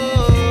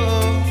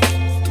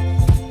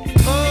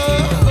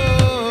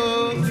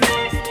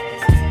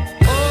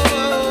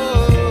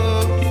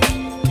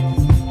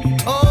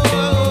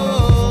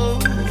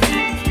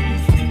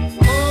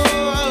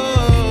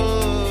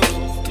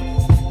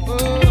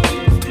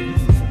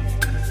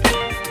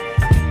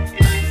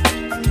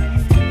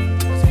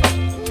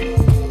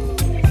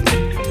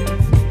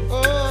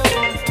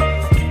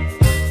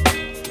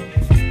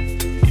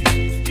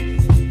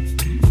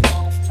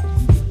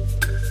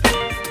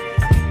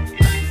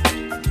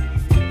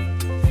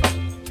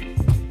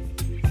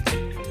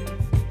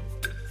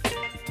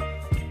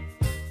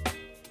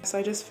 So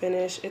I just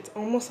finished. It's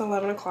almost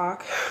 11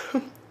 o'clock.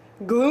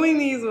 Gluing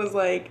these was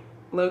like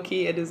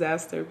low-key a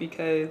disaster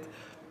because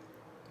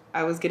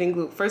I was getting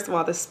glue. First of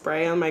all, the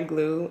spray on my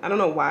glue, I don't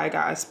know why I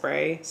got a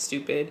spray,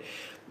 stupid.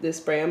 The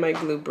spray on my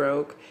glue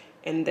broke,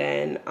 and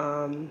then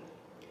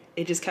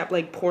it just kept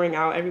like pouring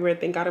out everywhere.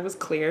 Thank God it was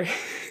clear.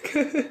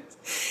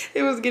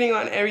 It was getting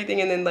on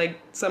everything, and then like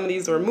some of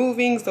these were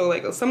moving, so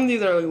like some of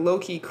these are like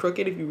low-key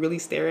crooked if you really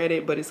stare at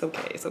it, but it's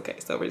okay, so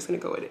we're just gonna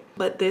go with it.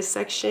 But this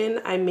section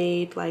I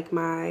made like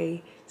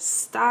my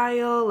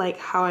style, like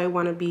how I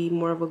want to be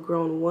more of a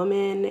grown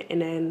woman,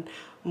 and then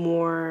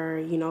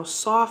more, you know,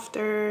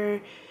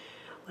 softer,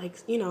 like,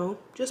 you know,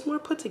 just more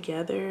put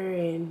together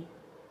and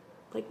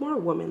like more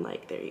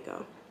woman-like. There you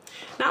go.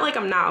 Not like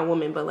I'm not a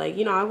woman, but like,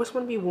 you know, I just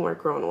want to be more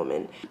grown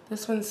woman.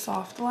 This one's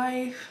Soft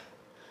Life.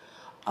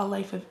 A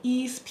life of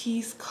ease,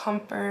 peace,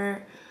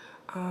 comfort,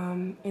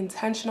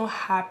 intentional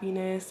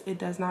happiness. It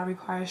does not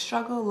require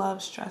struggle,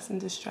 love, stress, and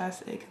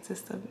distress. It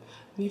consists of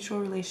mutual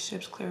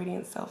relationships, clarity,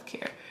 and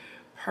self-care.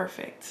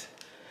 Perfect.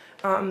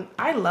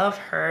 I love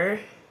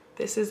her.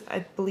 This is,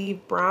 I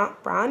believe,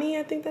 Bronny,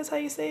 I think that's how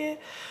you say it.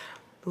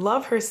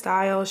 Love her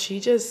style. She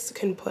just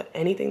can put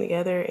anything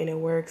together and it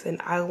works.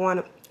 And I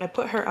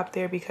put her up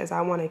there because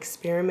I want to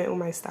experiment with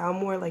my style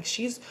more. Like,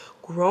 she's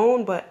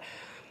grown, but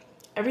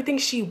everything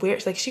she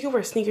wears, like she could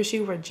wear sneakers, she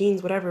could wear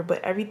jeans, whatever,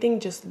 but everything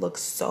just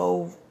looks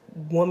so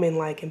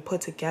woman-like and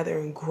put together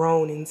and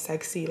grown and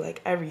sexy,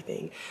 like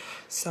everything.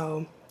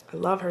 So I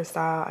love her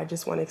style. I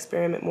just want to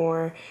experiment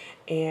more.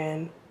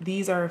 And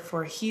these are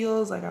for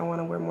heels. Like, I want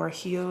to wear more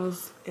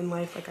heels in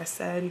life, like I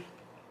said.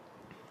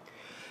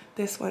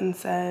 This one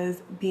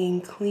says,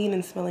 being clean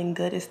and smelling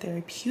good is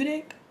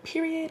therapeutic,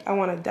 period. I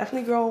want to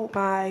definitely grow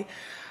my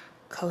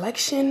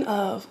collection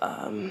of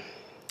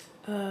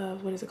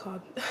what is it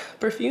called?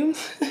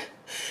 Perfumes.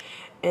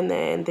 And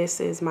then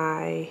this is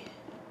my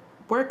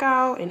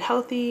workout and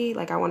healthy.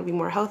 Like, I want to be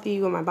more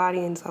healthy with my body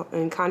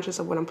and conscious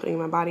of what I'm putting in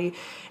my body.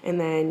 And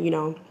then, you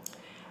know,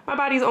 my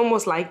body's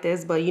almost like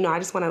this, but you know, I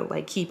just want to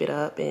like keep it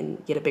up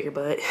and get a bigger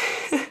butt.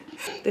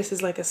 This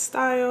is like a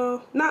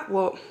style,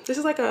 this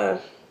is like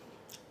a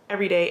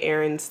everyday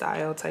errand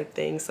style type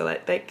thing. So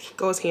that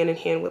goes hand in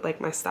hand with like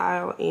my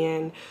style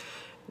and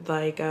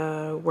like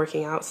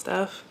working out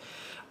stuff.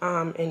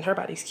 And her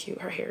body's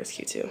cute, her hair is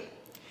cute too.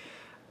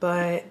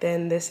 But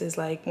then this is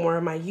like more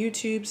of my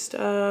YouTube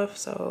stuff.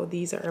 So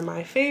these are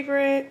my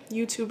favorite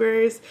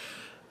YouTubers,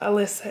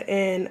 Alyssa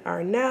and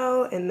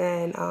Arnell, and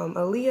then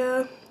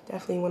Aaliyah,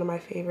 definitely one of my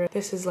favorites.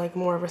 This is like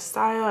more of a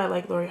style. I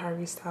like Lori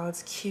Harvey's style.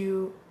 It's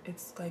cute,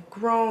 it's like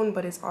grown,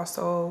 but it's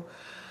also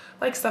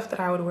like stuff that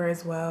I would wear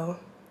as well.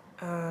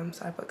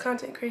 So I put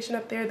content creation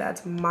up there.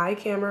 That's my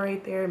camera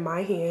right there in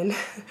my hand.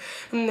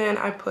 And then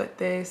I put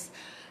this,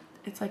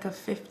 it's like a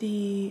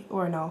 50,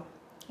 or no,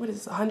 what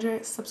is this,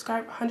 100,000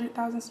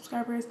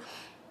 subscribers.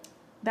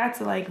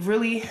 that's like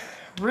really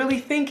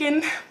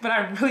thinking, but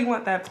I really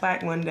want that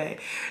plaque one day.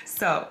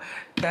 So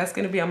that's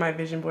gonna be on my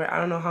vision board. I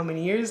don't know how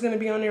many years it's gonna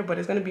be on there, but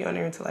it's gonna be on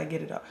there until I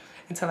get it up,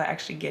 until I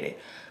actually get it.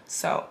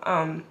 So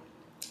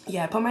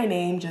yeah, I put my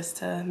name just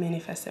to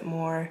manifest it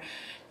more.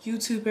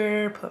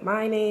 YouTuber, put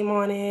my name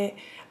on it.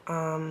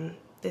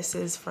 This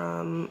is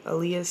from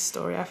Aaliyah's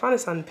story. I found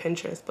this on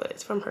Pinterest, but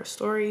it's from her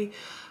story.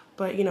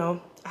 But you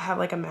know, I have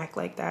like a Mac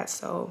like that,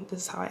 so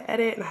this is how I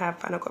edit, and I have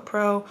Final Cut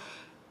Pro.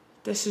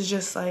 This is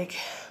just like,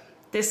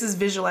 this is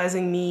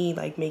visualizing me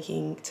like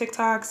making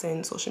TikToks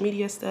and social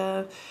media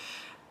stuff.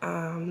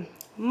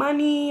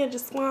 Money, I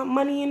just want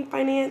money and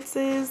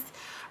finances.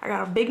 I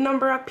got a big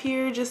number up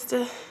here just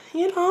to,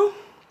 you know,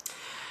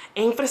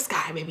 aim for the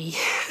sky, baby.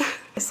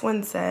 This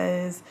one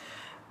says,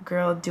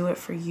 girl, do it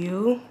for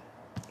you.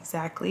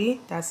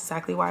 Exactly. That's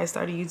exactly why I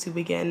started YouTube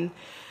again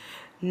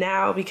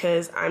now,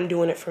 because I'm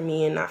doing it for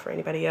me and not for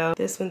anybody else.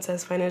 This one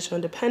says financial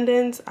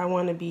independence. I don't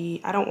want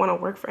to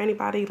work for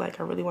anybody. Like,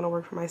 I really want to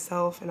work for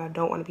myself, and I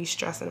don't want to be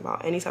stressing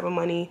about any type of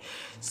money.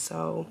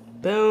 So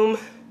boom.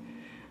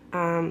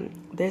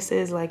 This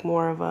is like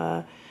more of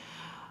a,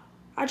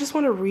 I just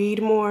want to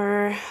read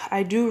more.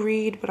 I do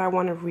read, but I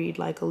want to read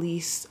like at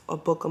least a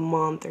book a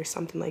month or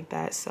something like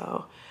that.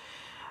 So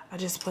I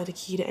just put the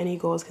key to any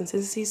goal is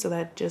consistency, so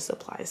that just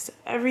applies to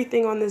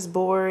everything on this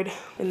board.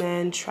 And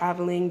then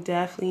traveling,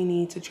 definitely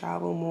need to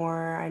travel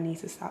more. I need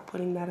to stop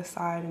putting that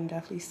aside and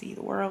definitely see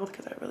the world,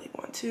 because I really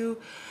want to.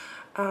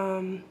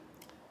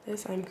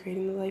 This, I'm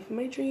creating the life of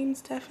my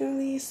dreams,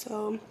 definitely.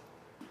 So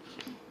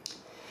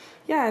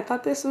yeah, I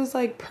thought this was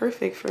like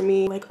perfect for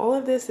me. Like, all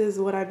of this is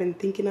what I've been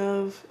thinking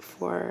of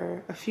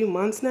for a few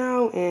months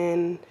now,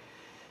 and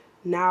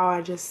now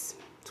I just,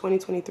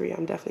 2023,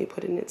 I'm definitely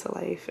putting it to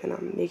life, and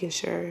I'm making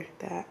sure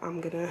that I'm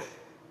gonna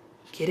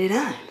get it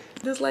done.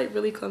 This light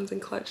really comes in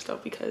clutch though,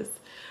 because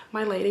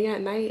my lighting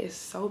at night is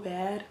so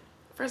bad.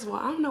 First of all,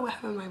 I don't know what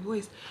happened to my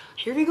voice.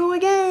 Here we go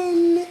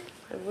again.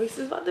 My voice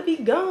is about to be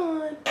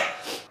gone.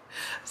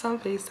 So on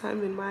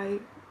FaceTime and my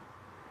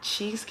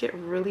cheeks get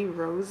really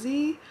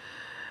rosy.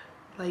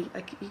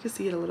 Like, you can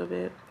see it a little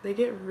bit. They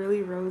get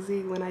really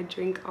rosy when I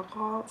drink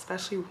alcohol,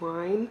 especially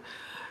wine.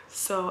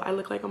 So I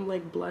look like I'm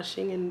like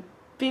blushing and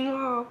being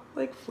all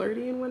like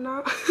flirty and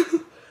whatnot.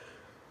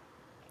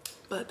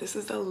 But this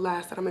is the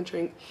last that I'm gonna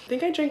drink. I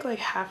think I drank like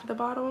half the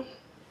bottle.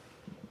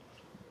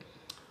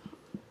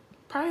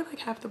 Probably like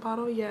half the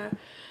bottle, yeah.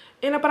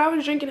 But I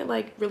was drinking it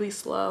like really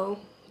slow.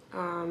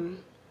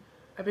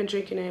 I've been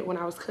drinking it when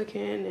I was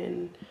cooking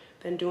and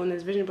then doing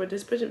this vision board.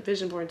 This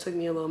vision board took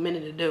me a little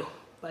minute to do.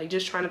 Like,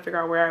 just trying to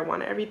figure out where I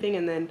want everything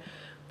and then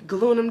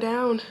gluing them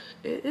down.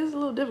 It is a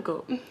little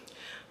difficult.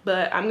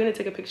 But I'm gonna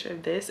take a picture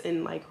of this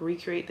and like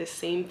recreate the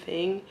same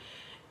thing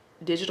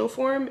digital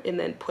form and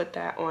then put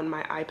that on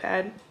my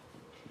iPad,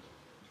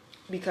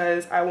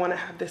 because I want to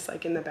have this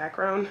like in the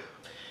background.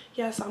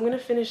 Yeah, so I'm gonna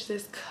finish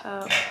this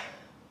cup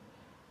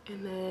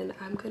and then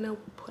I'm gonna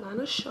put on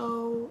a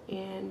show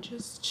and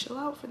just chill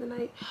out for the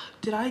night.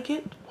 Did I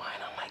get wine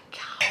on my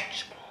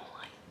couch? Oh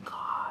my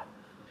god.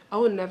 I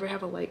would never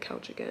have a light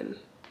couch again.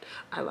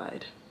 I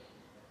lied.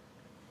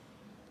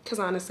 Because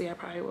honestly, I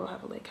probably will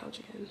have a light couch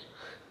again.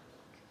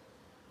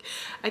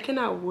 I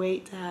cannot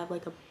wait to have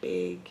like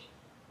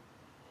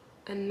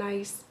a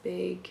nice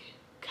big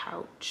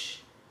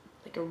couch,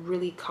 like a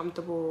really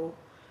comfortable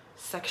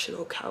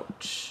sectional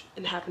couch,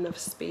 and have enough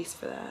space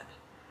for that.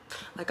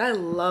 Like, I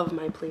love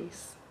my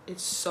place.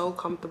 It's so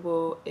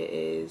comfortable.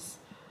 It's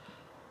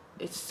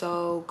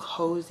so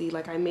cozy.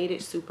 Like, I made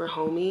it super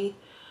homey,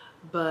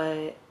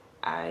 but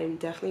I'm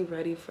definitely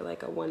ready for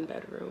like a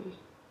 1-bedroom,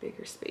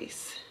 bigger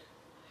space.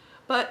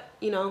 But,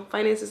 you know,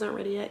 finances aren't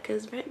ready yet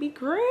because rent be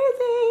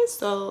crazy.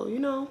 So, you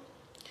know,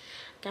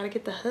 gotta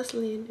get the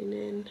hustling, and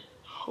then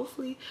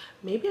hopefully,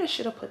 maybe I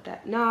should have put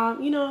that. Nah,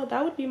 you know,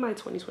 that would be my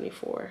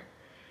 2024.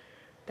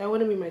 That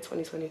wouldn't be my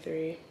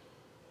 2023.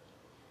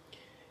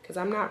 Because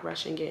I'm not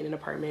rushing getting an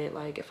apartment.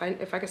 Like, if I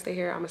can stay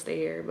here, I'm gonna stay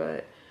here.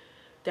 But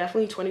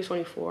definitely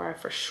 2024, I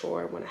for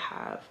sure want to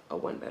have a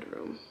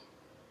 1-bedroom.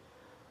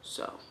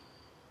 So.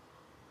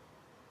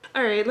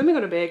 All right, let me go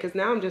to bed because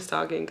now I'm just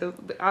talking, because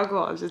the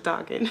alcohol is just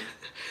talking.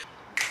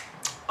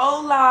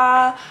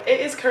 Hola.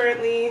 It's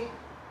currently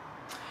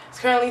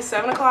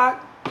 7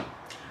 o'clock.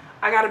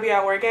 I gotta be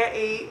at work at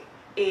 8,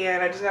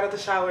 and I just got out of the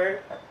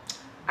shower.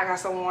 I got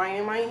some wine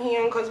in my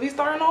hand because we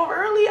starting off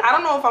early. I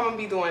don't know if I'm gonna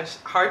be doing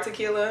hard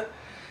tequila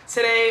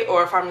today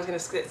or if I'm just gonna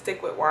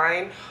stick with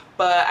wine,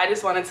 but I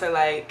just wanted to,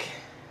 like,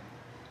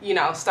 you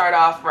know, start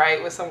off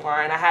right with some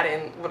wine. I had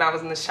it when I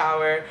was in the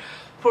shower.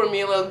 Pour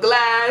me a little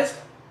glass.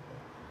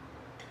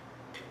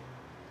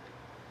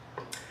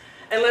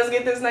 And let's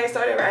get this night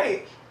started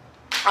right.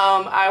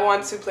 I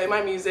want to play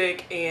my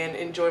music and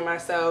enjoy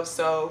myself.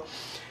 So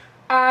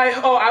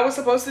I was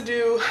supposed to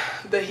do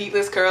the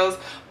heatless curls,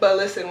 but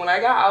listen, when I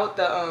got out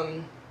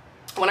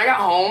when I got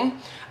home,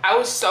 I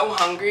was so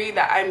hungry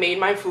that I made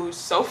my food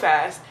so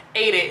fast,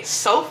 ate it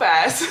so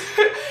fast,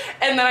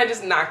 and then I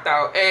just knocked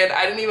out, and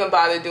I didn't even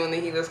bother doing the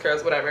heatless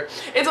curls, whatever.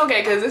 It's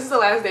okay, because this is the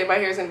last day my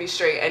hair is gonna be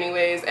straight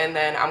anyways, and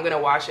then I'm gonna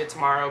wash it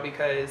tomorrow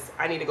because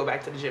I need to go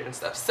back to the gym and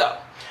stuff. So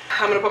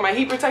I'm gonna put my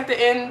heat protector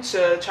in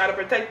to try to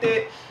protect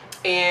it,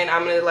 and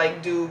I'm gonna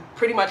like do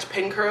pretty much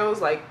pin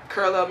curls, like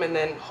curl them and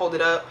then hold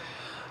it up,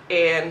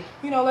 and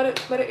you know, let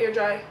it air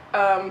dry.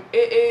 Let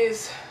it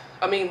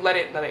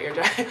air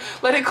dry.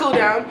 Let it cool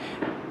down.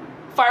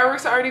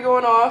 Fireworks are already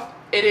going off.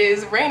 It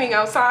is raining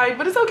outside,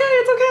 but it's okay,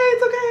 it's okay,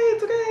 it's okay,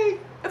 it's okay,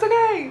 it's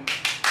okay.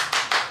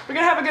 We're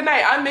gonna have a good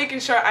night. I'm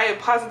making sure I am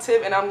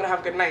positive and I'm gonna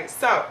have a good night.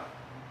 So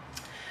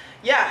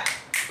yeah,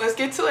 let's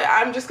get to it.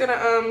 I'm just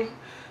gonna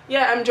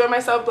yeah, enjoy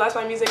myself, blast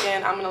my music,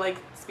 and I'm gonna like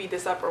speed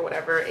this up or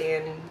whatever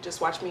and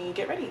just watch me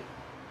get ready.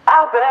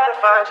 I better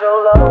find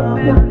your love.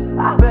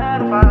 I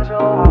better find your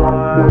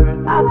heart.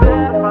 I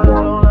better find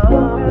your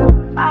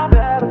love. I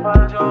better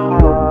find your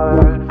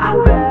heart. I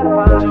better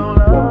find your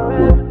love.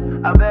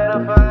 I better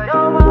find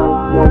your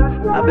heart.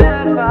 I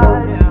better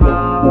find your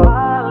heart.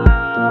 My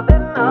love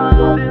and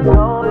nothing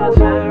gonna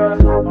tear us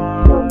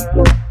apart.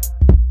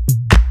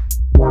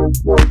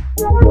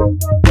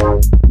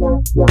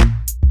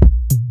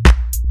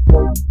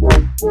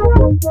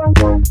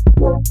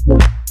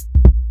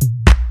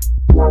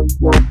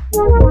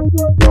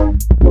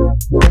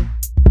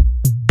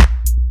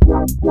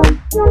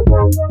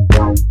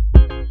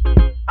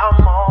 I'm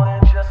more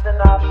than just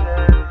an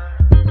option.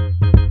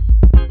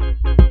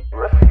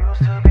 Refuse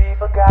to be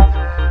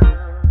forgotten.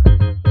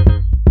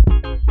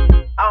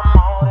 I'm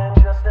more than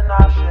just an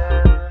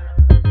option.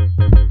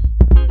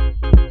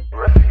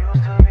 Refuse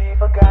to be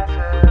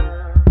forgotten.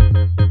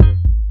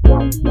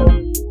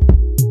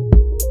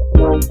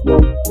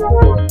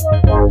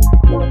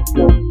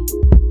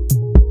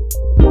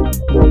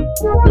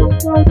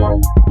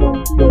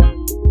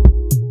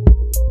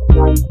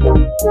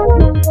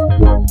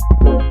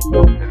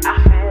 I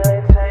feel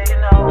it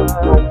taking over.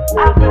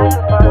 I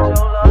better find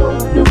your love.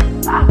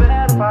 I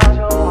better find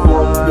your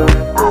heart.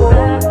 I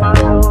better find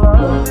your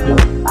love.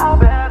 I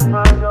better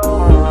find your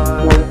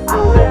heart.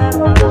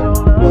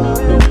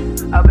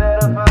 I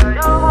better find your love. I better find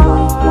your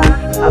heart.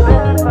 I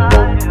better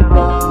find your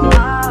heart.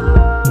 My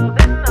love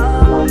and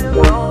nothing's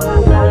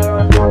gonna tear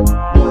us apart.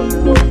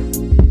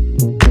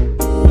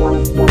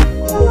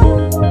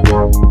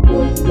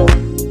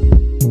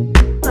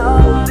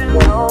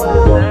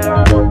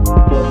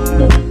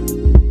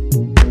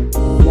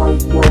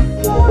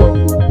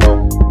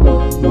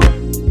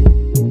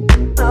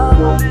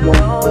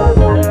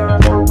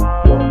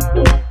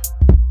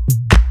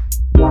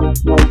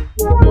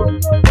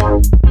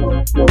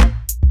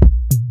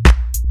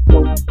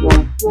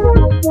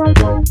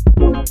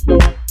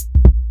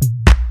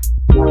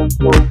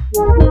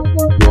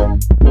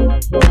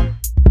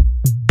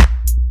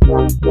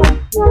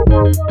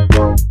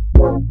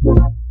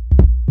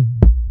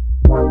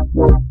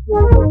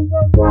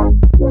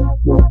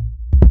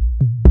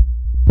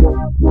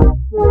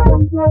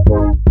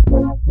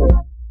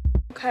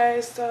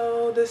 Okay,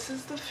 so this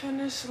is the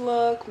finished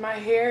look. My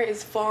hair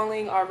is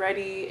falling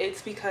already.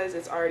 It's because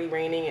it's already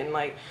raining and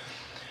like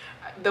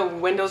the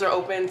windows are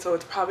open, so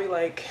it's probably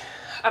like,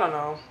 I don't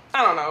know,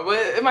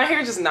 but my hair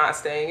is just not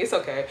staying. It's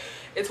okay,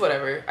 it's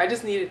whatever. I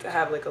just needed to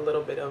have like a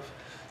little bit of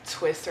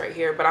twist right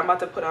here, but I'm about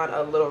to put on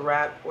a little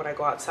wrap when I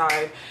go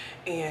outside.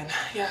 And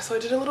yeah, so I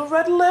did a little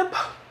red lip,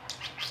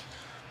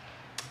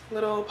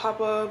 little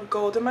pop of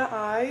gold in my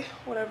eye,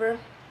 whatever.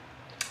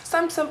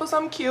 Something simple,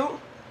 something cute.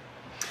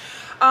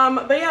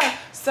 But yeah,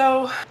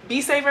 so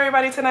be safe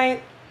everybody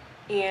tonight,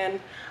 and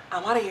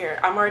I'm out of here.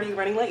 I'm already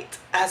running late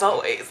as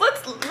always. We're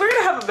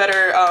gonna have a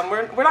better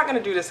we're not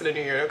gonna do this in the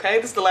new year, okay?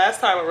 This is the last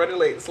time I'm running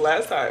late. It's the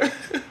last time.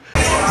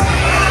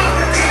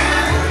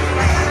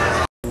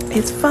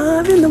 It's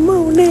 5 in the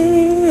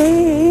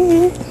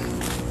morning.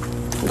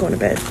 I'm going to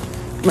bed.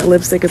 My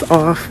lipstick is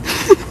off.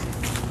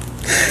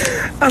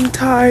 I'm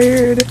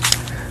tired,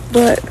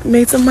 but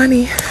made some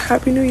money.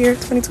 Happy New Year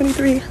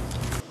 2023.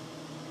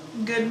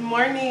 Good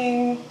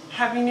morning.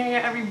 Happy New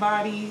Year,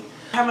 everybody.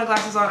 I have my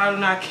glasses on. I do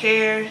not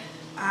care.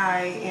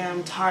 I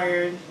am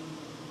tired,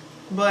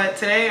 but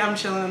today I'm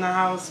chilling in the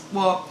house.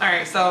 Well, all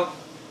right, so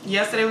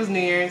yesterday was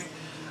New Year's.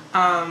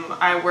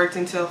 I worked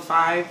until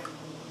 5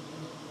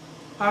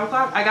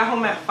 o'clock. I got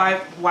home at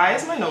 5. Why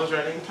is my nose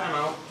running? Time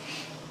out.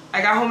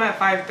 I got home at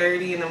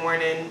 5:30 in the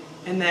morning,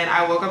 and then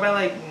I woke up at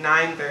like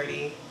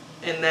 9:30,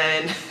 and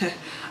then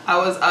I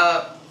was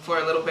up for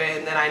a little bit,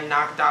 and then I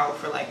knocked out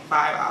for like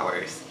 5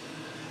 hours.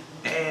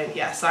 And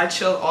yeah, so I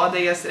chilled all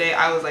day yesterday.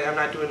 I was like, I'm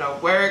not doing no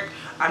work.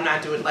 I'm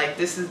not doing, like,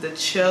 this is the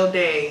chill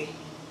day.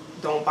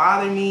 Don't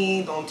bother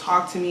me. Don't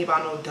talk to me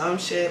about no dumb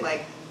shit.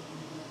 Like,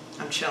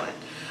 I'm chilling.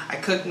 I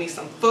cooked me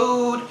some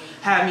food,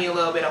 had me a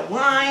little bit of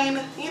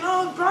wine, you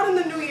know, brought in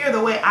the new year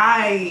the way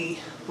I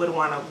would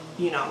want to,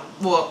 you know,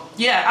 well,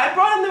 yeah, I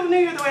brought in the new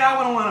year the way I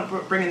would want to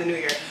bring in the new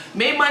year.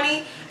 Made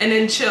money and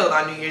then chilled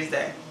on New Year's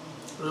Day.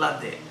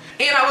 Loved it.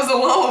 And I was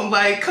alone.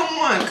 Like, come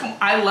on.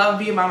 I love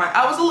being by myself.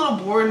 I was a little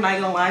bored, not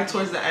gonna lie,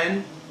 towards the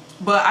end.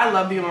 But I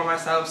love being by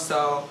myself,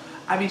 so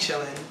I be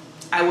chilling.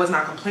 I was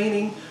not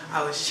complaining.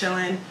 I was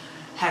chilling.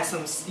 Had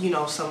some, you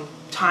know, some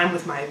time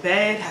with my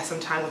bed. Had some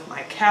time with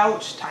my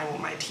couch. Time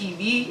with my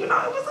TV. You know,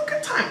 it was a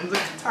good time. It was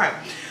a good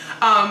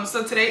time.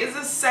 So today is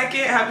the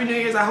 2nd. Happy New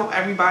Year's. I hope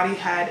everybody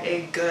had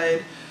a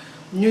good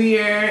New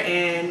Year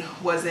and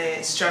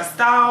wasn't stressed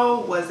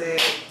out. Wasn't,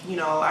 you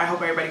know, I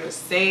hope everybody was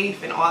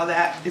safe and all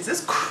that. Is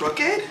this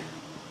crooked?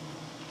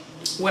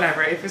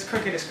 Whatever, if it's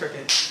crooked, it's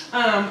crooked.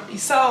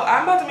 So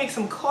I'm about to make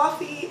some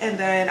coffee and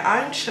then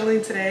I'm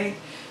chilling today.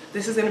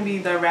 This is gonna be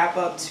the wrap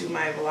up to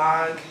my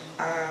vlog.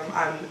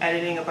 I'm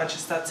editing a bunch of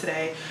stuff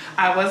today.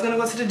 I was gonna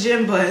go to the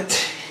gym, but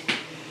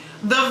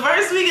the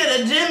first week of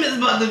the gym is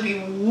about to be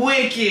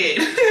wicked.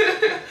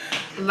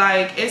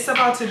 Like, it's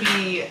about to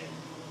be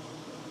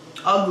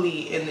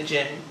ugly in the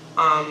gym.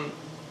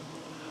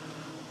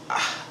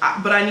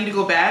 But I need to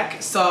go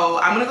back, so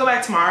I'm gonna go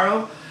back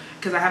tomorrow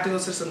because I have to go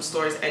to some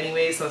stores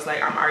anyway, so it's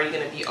like I'm already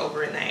gonna be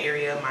over in that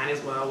area, might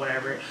as well,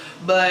 whatever.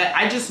 But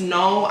I just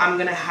know I'm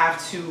gonna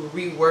have to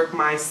rework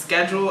my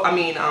schedule,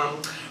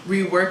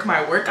 rework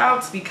my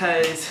workouts,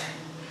 because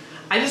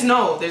I just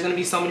know there's gonna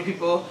be so many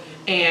people,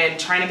 and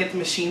trying to get the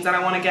machines that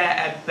I want to get,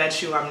 I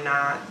bet you I'm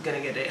not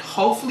gonna get it.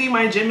 Hopefully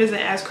my gym isn't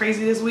as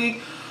crazy this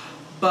week,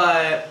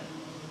 but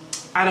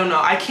I don't know.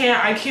 I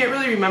can't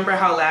really remember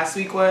how last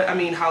week was,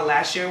 how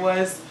last year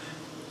was.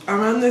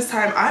 Around this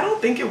time, I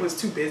don't think it was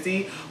too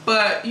busy,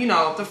 but you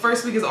know, the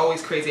first week is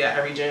always crazy at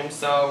every gym.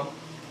 So,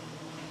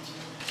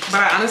 but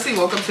I honestly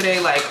woke up today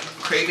like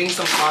craving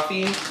some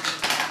coffee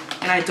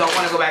and I don't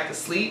want to go back to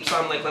sleep, so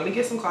I'm like, let me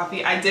get some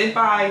coffee. I did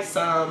buy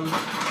some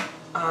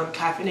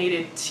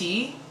caffeinated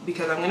tea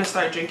because I'm gonna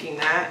start drinking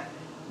that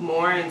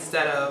more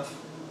instead of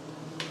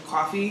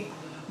coffee.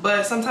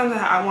 But sometimes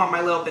I want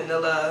my little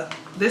vanilla.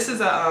 This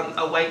is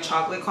a white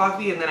chocolate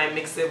coffee, and then I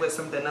mix it with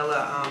some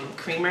vanilla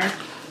creamer.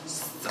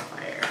 So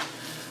fire.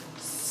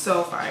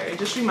 So fire. It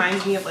just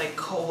reminds me of like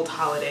cold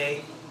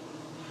holiday.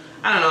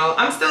 I don't know.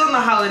 I'm still in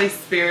the holiday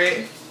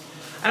spirit.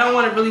 I don't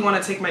really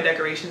want to take my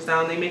decorations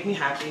down. They make me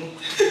happy.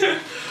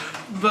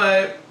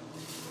 But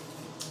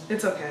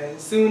it's okay.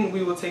 Soon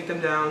we will take them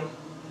down.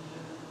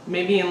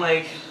 Maybe in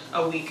like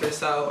a week or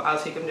so, I'll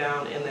take them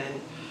down and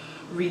then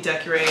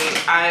redecorate.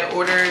 I'm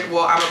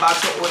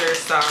about to order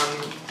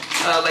some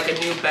like a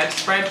new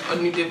bedspread, a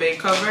new duvet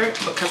cover,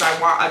 because I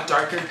want a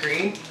darker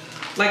green.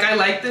 Like, I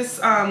like this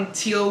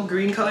teal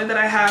green color that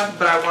I have,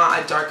 but I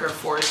want a darker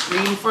forest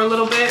green for a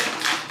little bit.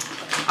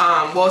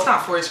 Well, it's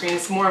not forest green,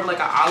 it's more of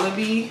like an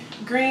olivey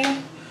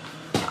green,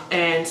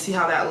 and see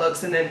how that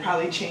looks, and then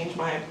probably change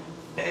my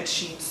bed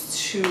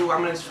sheets too.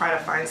 I'm gonna try to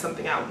find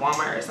something at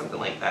Walmart or something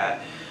like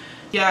that.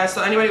 Yeah,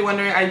 so anybody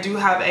wondering, I do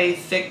have a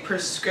thick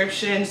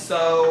prescription,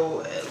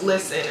 so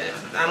listen,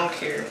 I don't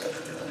care.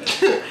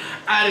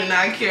 I do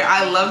not care.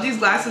 I love these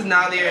glasses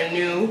now. They are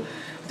new.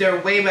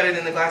 They're way better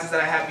than the glasses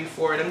that I had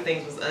before. Them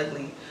things was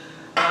ugly.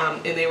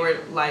 And they were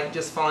like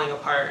just falling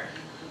apart.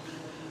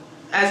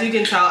 As you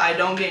can tell, I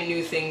don't get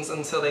new things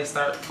until they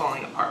start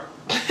falling apart.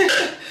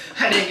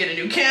 I didn't get a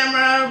new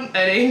camera.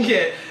 I didn't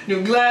get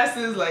new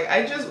glasses. Like,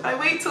 I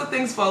wait till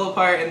things fall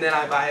apart and then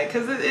I buy it,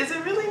 because is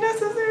it really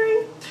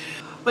necessary?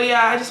 But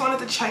yeah, I just wanted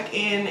to check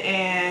in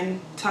and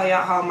tell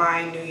y'all how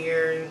my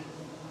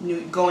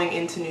going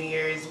into New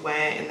Year's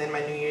went, and then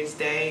my New Year's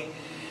Day.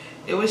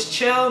 It was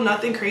chill,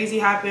 nothing crazy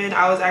happened.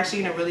 I was actually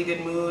in a really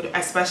good mood,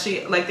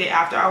 especially like the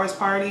after hours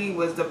party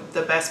was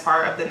the best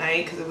part of the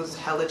night, because it was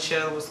hella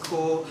chill, it was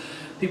cool.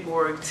 People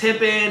were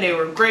tipping, they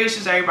were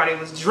gracious, everybody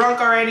was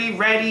drunk already,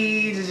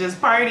 ready to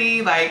just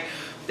party. Like,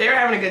 they were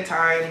having a good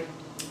time.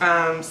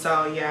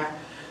 So yeah,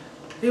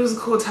 it was a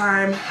cool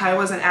time. I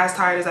wasn't as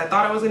tired as I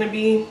thought I was gonna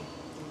be,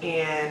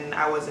 and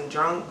I wasn't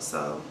drunk,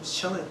 so I was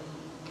chilling.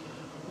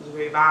 It was a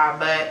great vibe.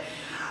 But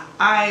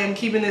I am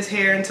keeping this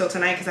hair until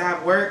tonight because I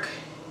have work,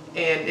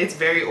 and it's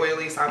very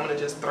oily, so I'm gonna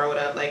just throw it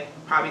up, like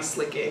probably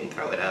slick it and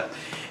throw it up,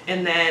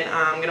 and then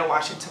I'm gonna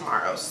wash it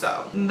tomorrow.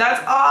 So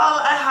that's all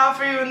I have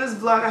for you in this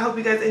vlog. I hope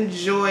you guys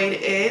enjoyed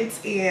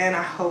it, and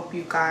I hope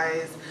you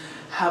guys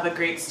have a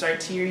great start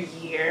to your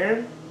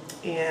year,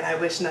 and I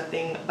wish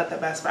nothing but the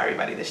best for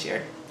everybody this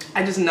year.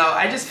 I just know,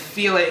 I just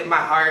feel it in my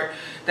heart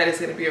that it's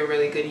gonna be a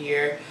really good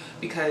year,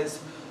 because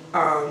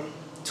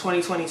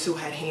 2022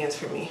 had hands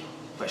for me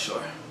for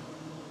sure.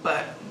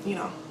 But you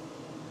know,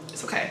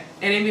 it's okay.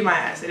 It didn't be my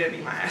ass. It didn't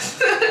be my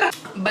ass.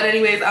 But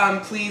anyways,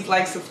 please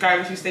like,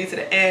 subscribe if you stay to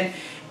the end,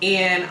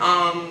 and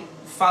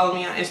follow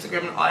me on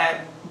Instagram and all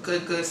that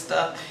good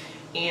stuff.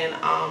 And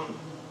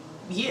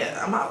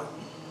yeah, I'm out.